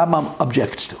Nagashalam, the Rambam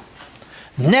objects to.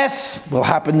 Nes will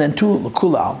happen then too,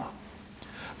 L'kula Alma.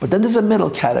 But then there's a middle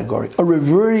category, a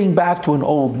reverting back to an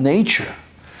old nature,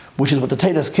 which is what the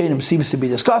Teras Kehanim seems to be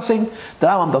discussing. The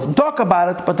Rambam doesn't talk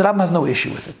about it, but the Rambam has no issue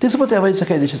with it. This is what the Avodas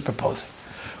HaKodesh is proposing.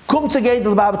 Now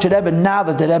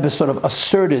that the Rebbe sort of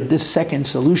asserted this second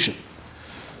solution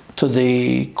to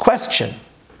the question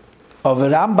of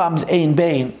Rambam's Ein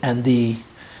Bein and the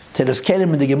Teras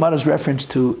Kehanim and the Gemara's reference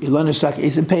to Ilon Yisrak,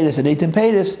 Eisen Peiris, and Eitin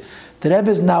Peiris, the Rebbe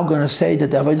is now going to say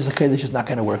that the Avodas HaKodesh is not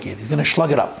going to work either. He's going to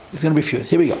shlug it up. He's going to refuse.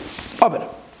 Here we go.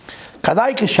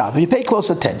 If you pay close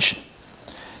attention,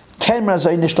 even the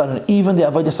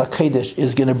Avodas HaKodesh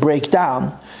is going to break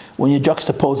down when you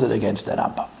juxtapose it against the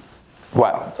Rambam.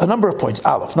 Well, a number of points.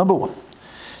 Aleph, number one.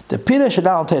 The Pirush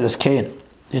Shadal Teras Kehanim,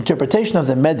 the interpretation of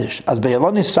the Medrash, as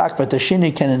Be'elon Yisrak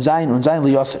v'tashini ken and zayin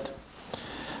liyoset.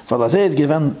 V'lazeh is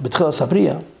given b'tchil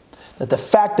sabriya, that the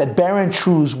fact that barren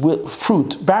trees will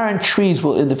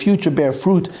in the future bear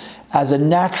fruit as a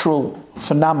natural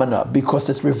phenomena because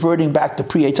it's reverting back to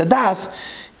pre-Eitz Hadas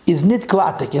is nit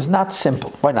glatik, is not simple.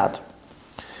 Why not?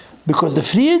 Because the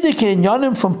Friedike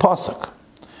Inyanim from Pasuk,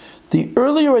 the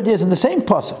earlier ideas in the same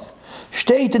Pasuk,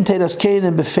 steht in Teras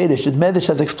Kehanim befedish, it Medrash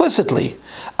says explicitly,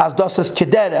 as das es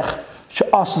kederech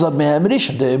she'asas ad mehem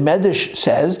rishon. The Medrash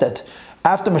says that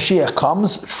after Mashiach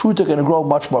comes, fruit are going to grow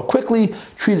much more quickly,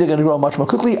 trees are going to grow much more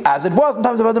quickly, as it was in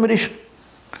times of Adam Rishon.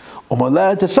 For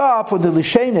the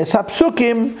Lishenes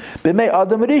Hapsukim b'mei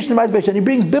Adam Rishon, and he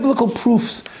brings biblical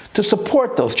proofs to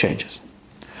support those changes.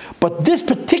 But this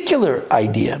particular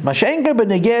idea,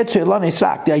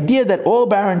 the idea that all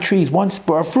barren trees once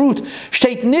bore fruit, the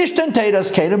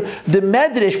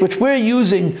Medrash, which we're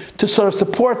using to sort of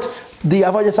support the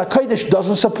Avodas HaKodesh,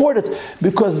 doesn't support it,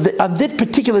 because on this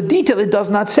particular detail it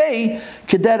does not say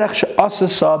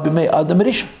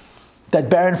that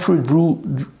barren fruit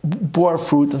bore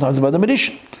fruit in times of Adam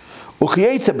Rishon.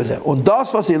 Und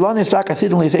das, was Elon Yisrael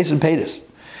Hasidon Leiseis and Pedis.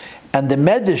 And the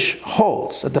Medrash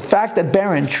holds that the fact that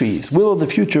barren trees will in the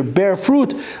future bear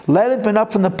fruit, let it been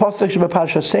up from the pasuk of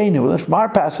Parashat Seinu, from our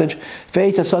passage,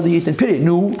 Ve'et Asadi Yit and Piri.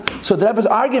 No, so the Rebbe's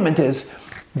argument is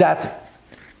that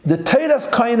the Teiras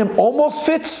Kainim almost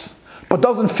fits, but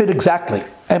doesn't fit exactly.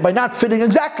 And by not fitting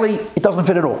exactly, it doesn't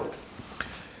fit at all.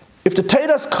 If the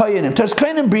Teiras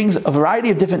Kainim brings a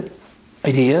variety of different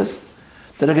ideas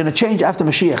that are going to change after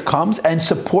Mashiach comes and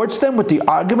supports them with the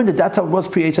argument that that's how it was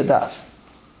pre-Eitz Hadas.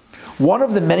 One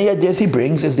of the many ideas he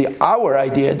brings is our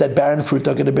idea that barren fruit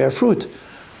are going to bear fruit.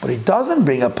 But he doesn't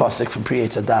bring a pasuk from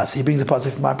pre-Eitz Hadas. He brings a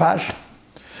pasuk from our Parsha.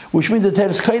 Which means that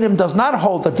Teiras Kainim does not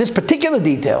hold that this particular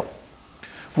detail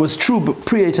was true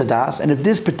pre-Eitz Hadas, and if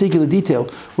this particular detail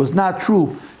was not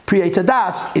true pre-Eitz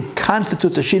Hadas, it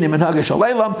constitutes a Shini Minhag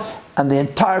Shaleilam, and the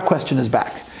entire question is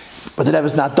back. But the Rebbe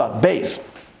is not done. Beis.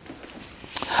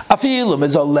 Even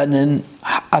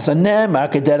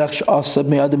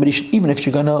if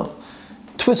you're going to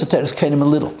twist the Teiras Kainim a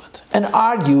little bit and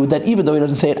argue that even though he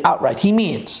doesn't say it outright, he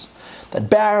means that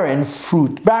barren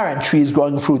trees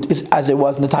growing fruit is as it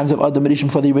was in the times of Adam Rishon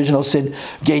for the original sin.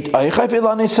 The Teiras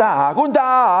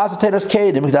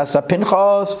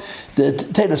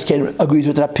Kainim agrees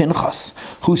with Rabbi Pinchas,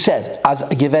 who says,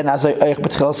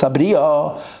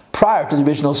 prior to the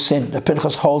original sin, the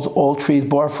Pinchas holds all trees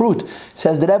bore fruit.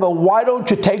 Says the Rebbe, why don't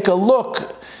you take a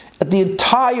look at the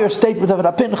entire statement of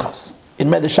Rabbi Pinchas in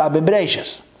Medrash Ben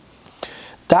Bereshis?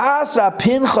 Das Rabbi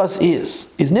Pinchas is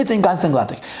nitin ganz and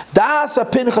glantik. Das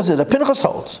Rabbi Pinchas is, Rabbi Pinchas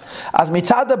holds, as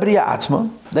mitzad habriya atzma,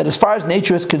 that as far as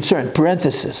nature is concerned,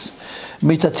 parenthesis,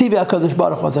 mitzatzivi HaKadosh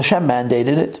Baruch was Hashem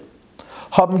mandated it,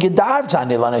 haben gedarft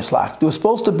zani laneslach. There were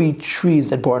supposed to be trees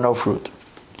that bore no fruit.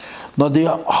 No, the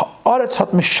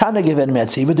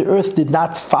earth did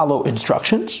not follow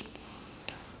instructions.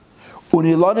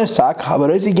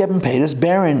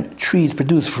 Barren trees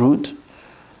produce fruit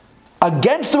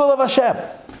against the will of Hashem.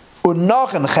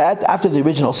 After the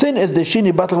original sin, is the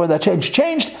shini battle where that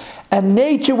changed, and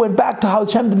nature went back to how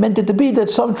Hashem meant it to be, that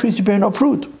some trees bear no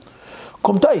fruit.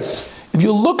 If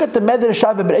you look at the Medrash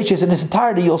Ben Bereshis in its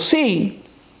entirety, you'll see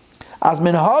as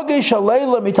minhage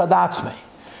shalayla mitadatzmei,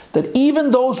 that even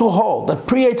those who hold that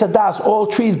pre-Eitz Hadas all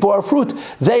trees bore fruit,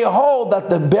 they hold that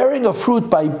the bearing of fruit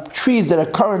by trees that are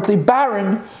currently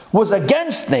barren was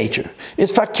against nature.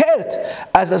 It's fakert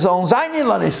as a zon zayin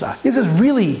lanisra. This is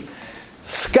really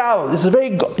scholar.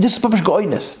 This is published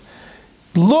goiness.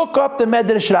 Look up the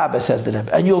Medrash Rabbi, says the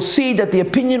Rebbe, and you'll see that the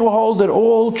opinion holds that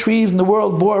all trees in the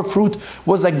world bore fruit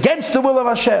was against the will of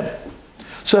Hashem.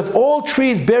 So if all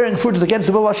trees bearing fruit is against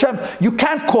the will of Hashem, you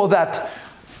can't call that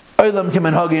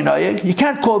you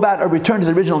can't call that a return to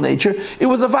the original nature. It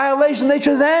was a violation of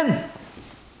nature then.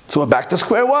 So we're back to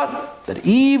square one. That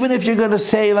even if you're going to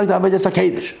say like the Avodas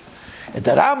HaKodesh, that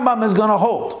the Rambam is going to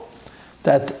hold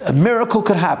that a miracle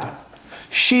could happen,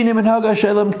 Shinim and Haga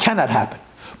Shalom cannot happen.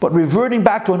 But reverting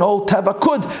back to an old Teva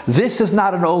could. This is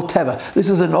not an old Teva. This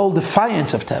is an old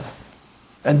defiance of Teva.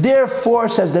 And therefore,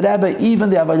 says the Rebbe, even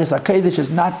the Avodas HaKodesh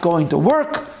is not going to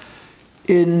work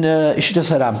in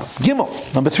Ishitas HaRambam. Gimel,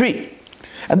 number 3.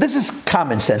 And this is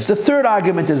common sense. The third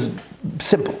argument is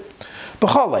simple.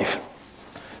 B'chol life.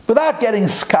 Without getting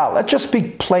skal, let's just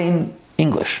speak plain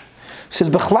English. It says,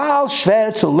 B'chlal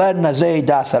shver to learn nazei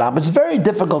das HaRambam. It's very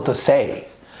difficult to say.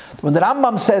 When the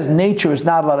Rambam says nature is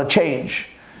not allowed to change,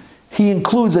 he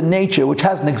includes a nature which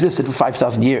hasn't existed for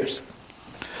 5,000 years.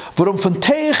 Just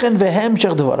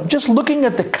looking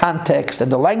at the context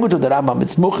and the language of the Rambam,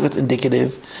 it's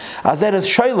indicative. As that is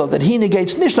Shaila, that he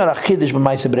negates Nishnar Achidish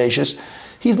b'Maaseh Bereshis.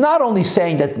 He's not only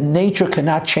saying that nature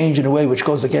cannot change in a way which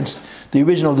goes against the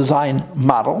original design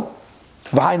model.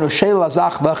 In other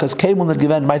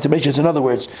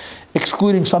words,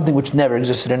 excluding something which never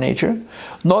existed in nature.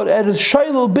 The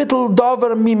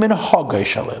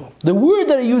word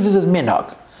that he uses is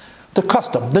minhag, the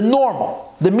custom, the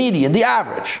normal, the median, the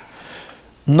average.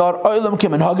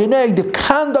 The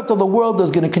conduct of the world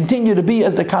is going to continue to be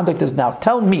as the conduct is now.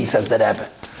 Tell me, says the Rebbe,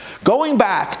 going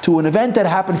back to an event that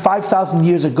happened 5,000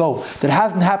 years ago, that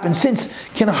hasn't happened since,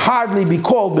 can hardly be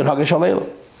called minhag shaleilam.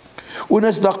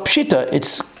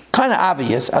 It's kind of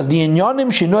obvious as the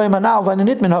inyanim shinoim hanal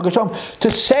v'anit minhag Hashem to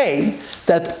say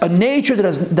that a nature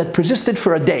that persisted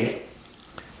for a day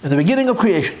at the beginning of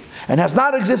creation and has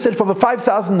not existed for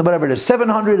 5,000, whatever it is,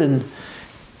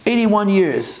 781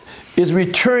 years, is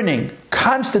returning,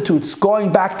 constitutes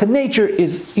going back to nature,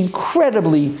 is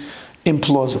incredibly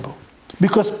implausible.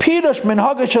 Because Pirush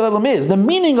minhag shaleilam is, the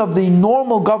meaning of the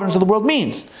normal governance of the world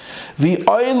means, the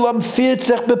olam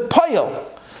firzech b'poyel.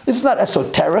 This is not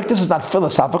esoteric, this is not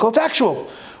philosophical, it's actual.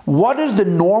 What is the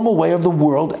normal way of the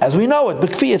world as we know it?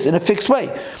 B'kfiyas, in a fixed way.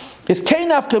 It's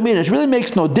keinaf kamina. It really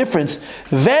makes no difference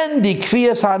when the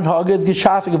kfiyas hanhagas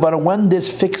geshafik when this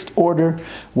fixed order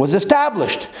was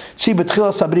established. See,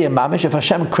 b'tchilas sabriya mamish, if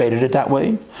Hashem created it that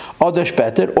way, or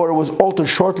it was altered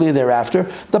shortly thereafter.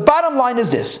 The bottom line is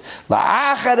this: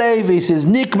 la'acharevis is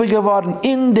nikbi geworden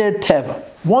in der teva.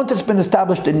 Once it's been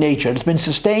established in nature, it's been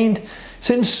sustained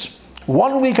since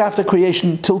 1 week after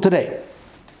creation till today.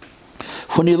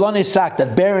 Von Ilone sagt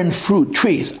that barren fruit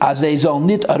trees, as they zon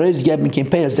nit arois geben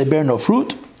kimperes, they bear no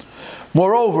fruit.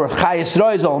 Moreover, chayes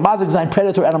roizol mazig sein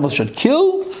predator animals should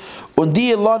kill. Und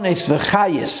die Ilones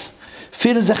v'chayes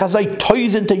finden sich as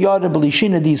tausende Jahre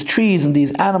belishina. These trees and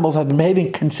these animals have been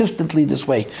behaving consistently this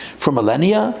way for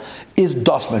millennia. Is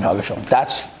das min hagashon?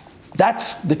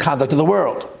 That's the conduct of the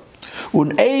world.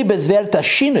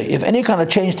 If any kind of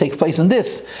change takes place in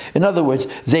this, in other words,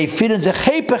 they behave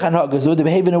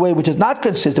in a way which is not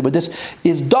consistent with this,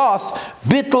 is das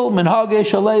bittul minhage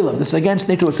shaleilam. This is against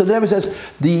nature. So the Rebbe says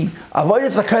the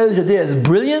avodas hakodesh idea is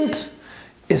brilliant.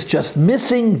 It's just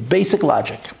missing basic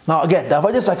logic. Now again, the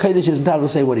avodas hakodesh is entitled to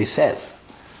say what he says,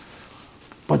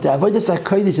 but the avodas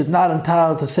hakodesh is not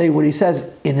entitled to say what he says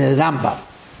in a Rambam.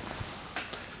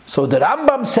 So the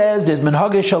Rambam says there's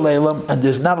minhage shaleilam, and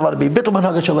there's not allowed to be bittul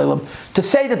minhage shaleilam. To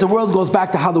say that the world goes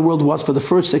back to how the world was for the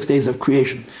first 6 days of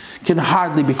creation can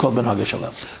hardly be called minhage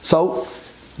shaleilam. So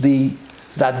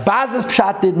that Baz's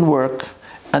pshat didn't work,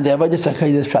 and the avodas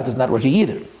hakodesh pshat is not working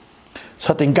either.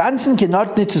 So den ganzen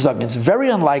cannot need to sagen. It's very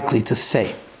unlikely to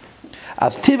say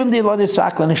as tivim the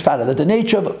that the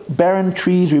nature of barren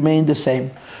trees remained the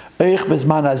same.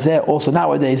 Also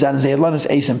nowadays,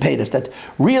 that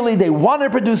really they want to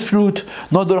produce fruit.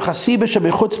 To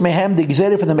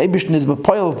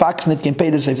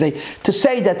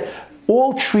say that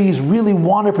all trees really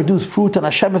want to produce fruit and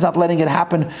Hashem is not letting it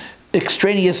happen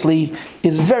extraneously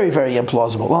is very, very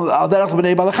implausible.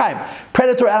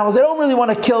 Predator animals, they don't really want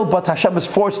to kill, but Hashem is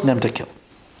forcing them to kill.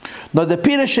 Now the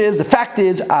fact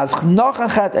is, as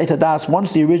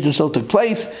once the original soul took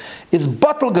place, is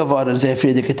batal gavara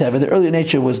the earlier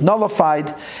nature was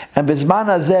nullified, and that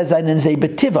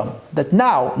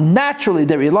now naturally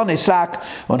they're ilone srak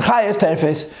on chayes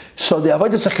terfes. So the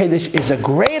avodas hakodesh is a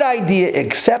great idea,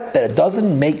 except that it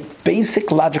doesn't make basic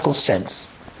logical sense.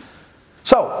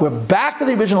 So we're back to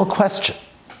the original question.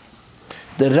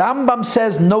 The Rambam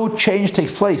says no change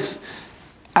takes place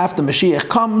after Mashiach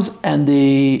comes, and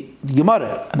the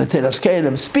Gemara and the Teras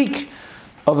Kelim speak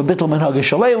of a bittul minhage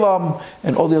shaleilam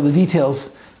and all the other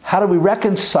details. How do we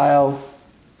reconcile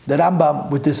the Rambam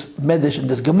with this Medrash and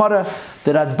this Gemara?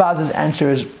 The Radbaz's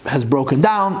answer has broken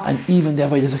down, and even the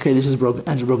avodas hakodesh has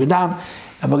broken down,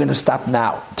 and we're going to stop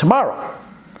now. Tomorrow,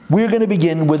 we're going to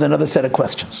begin with another set of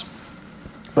questions.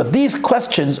 But these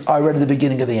questions are right at the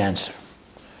beginning of the answer.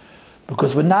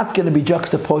 Because we're not going to be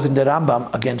juxtaposing the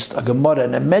Rambam against a Gemara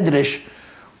and a Medrash.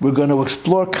 We're going to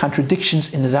explore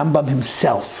contradictions in the Rambam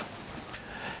himself.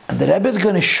 And the Rebbe is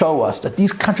going to show us that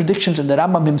these contradictions in the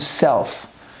Rambam himself,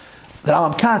 the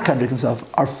Rambam cannot contradict himself,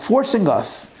 are forcing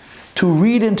us to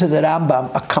read into the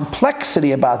Rambam a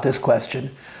complexity about this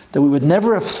question that we would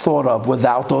never have thought of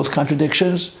without those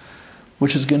contradictions,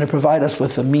 which is going to provide us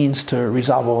with a means to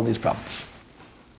resolve all these problems.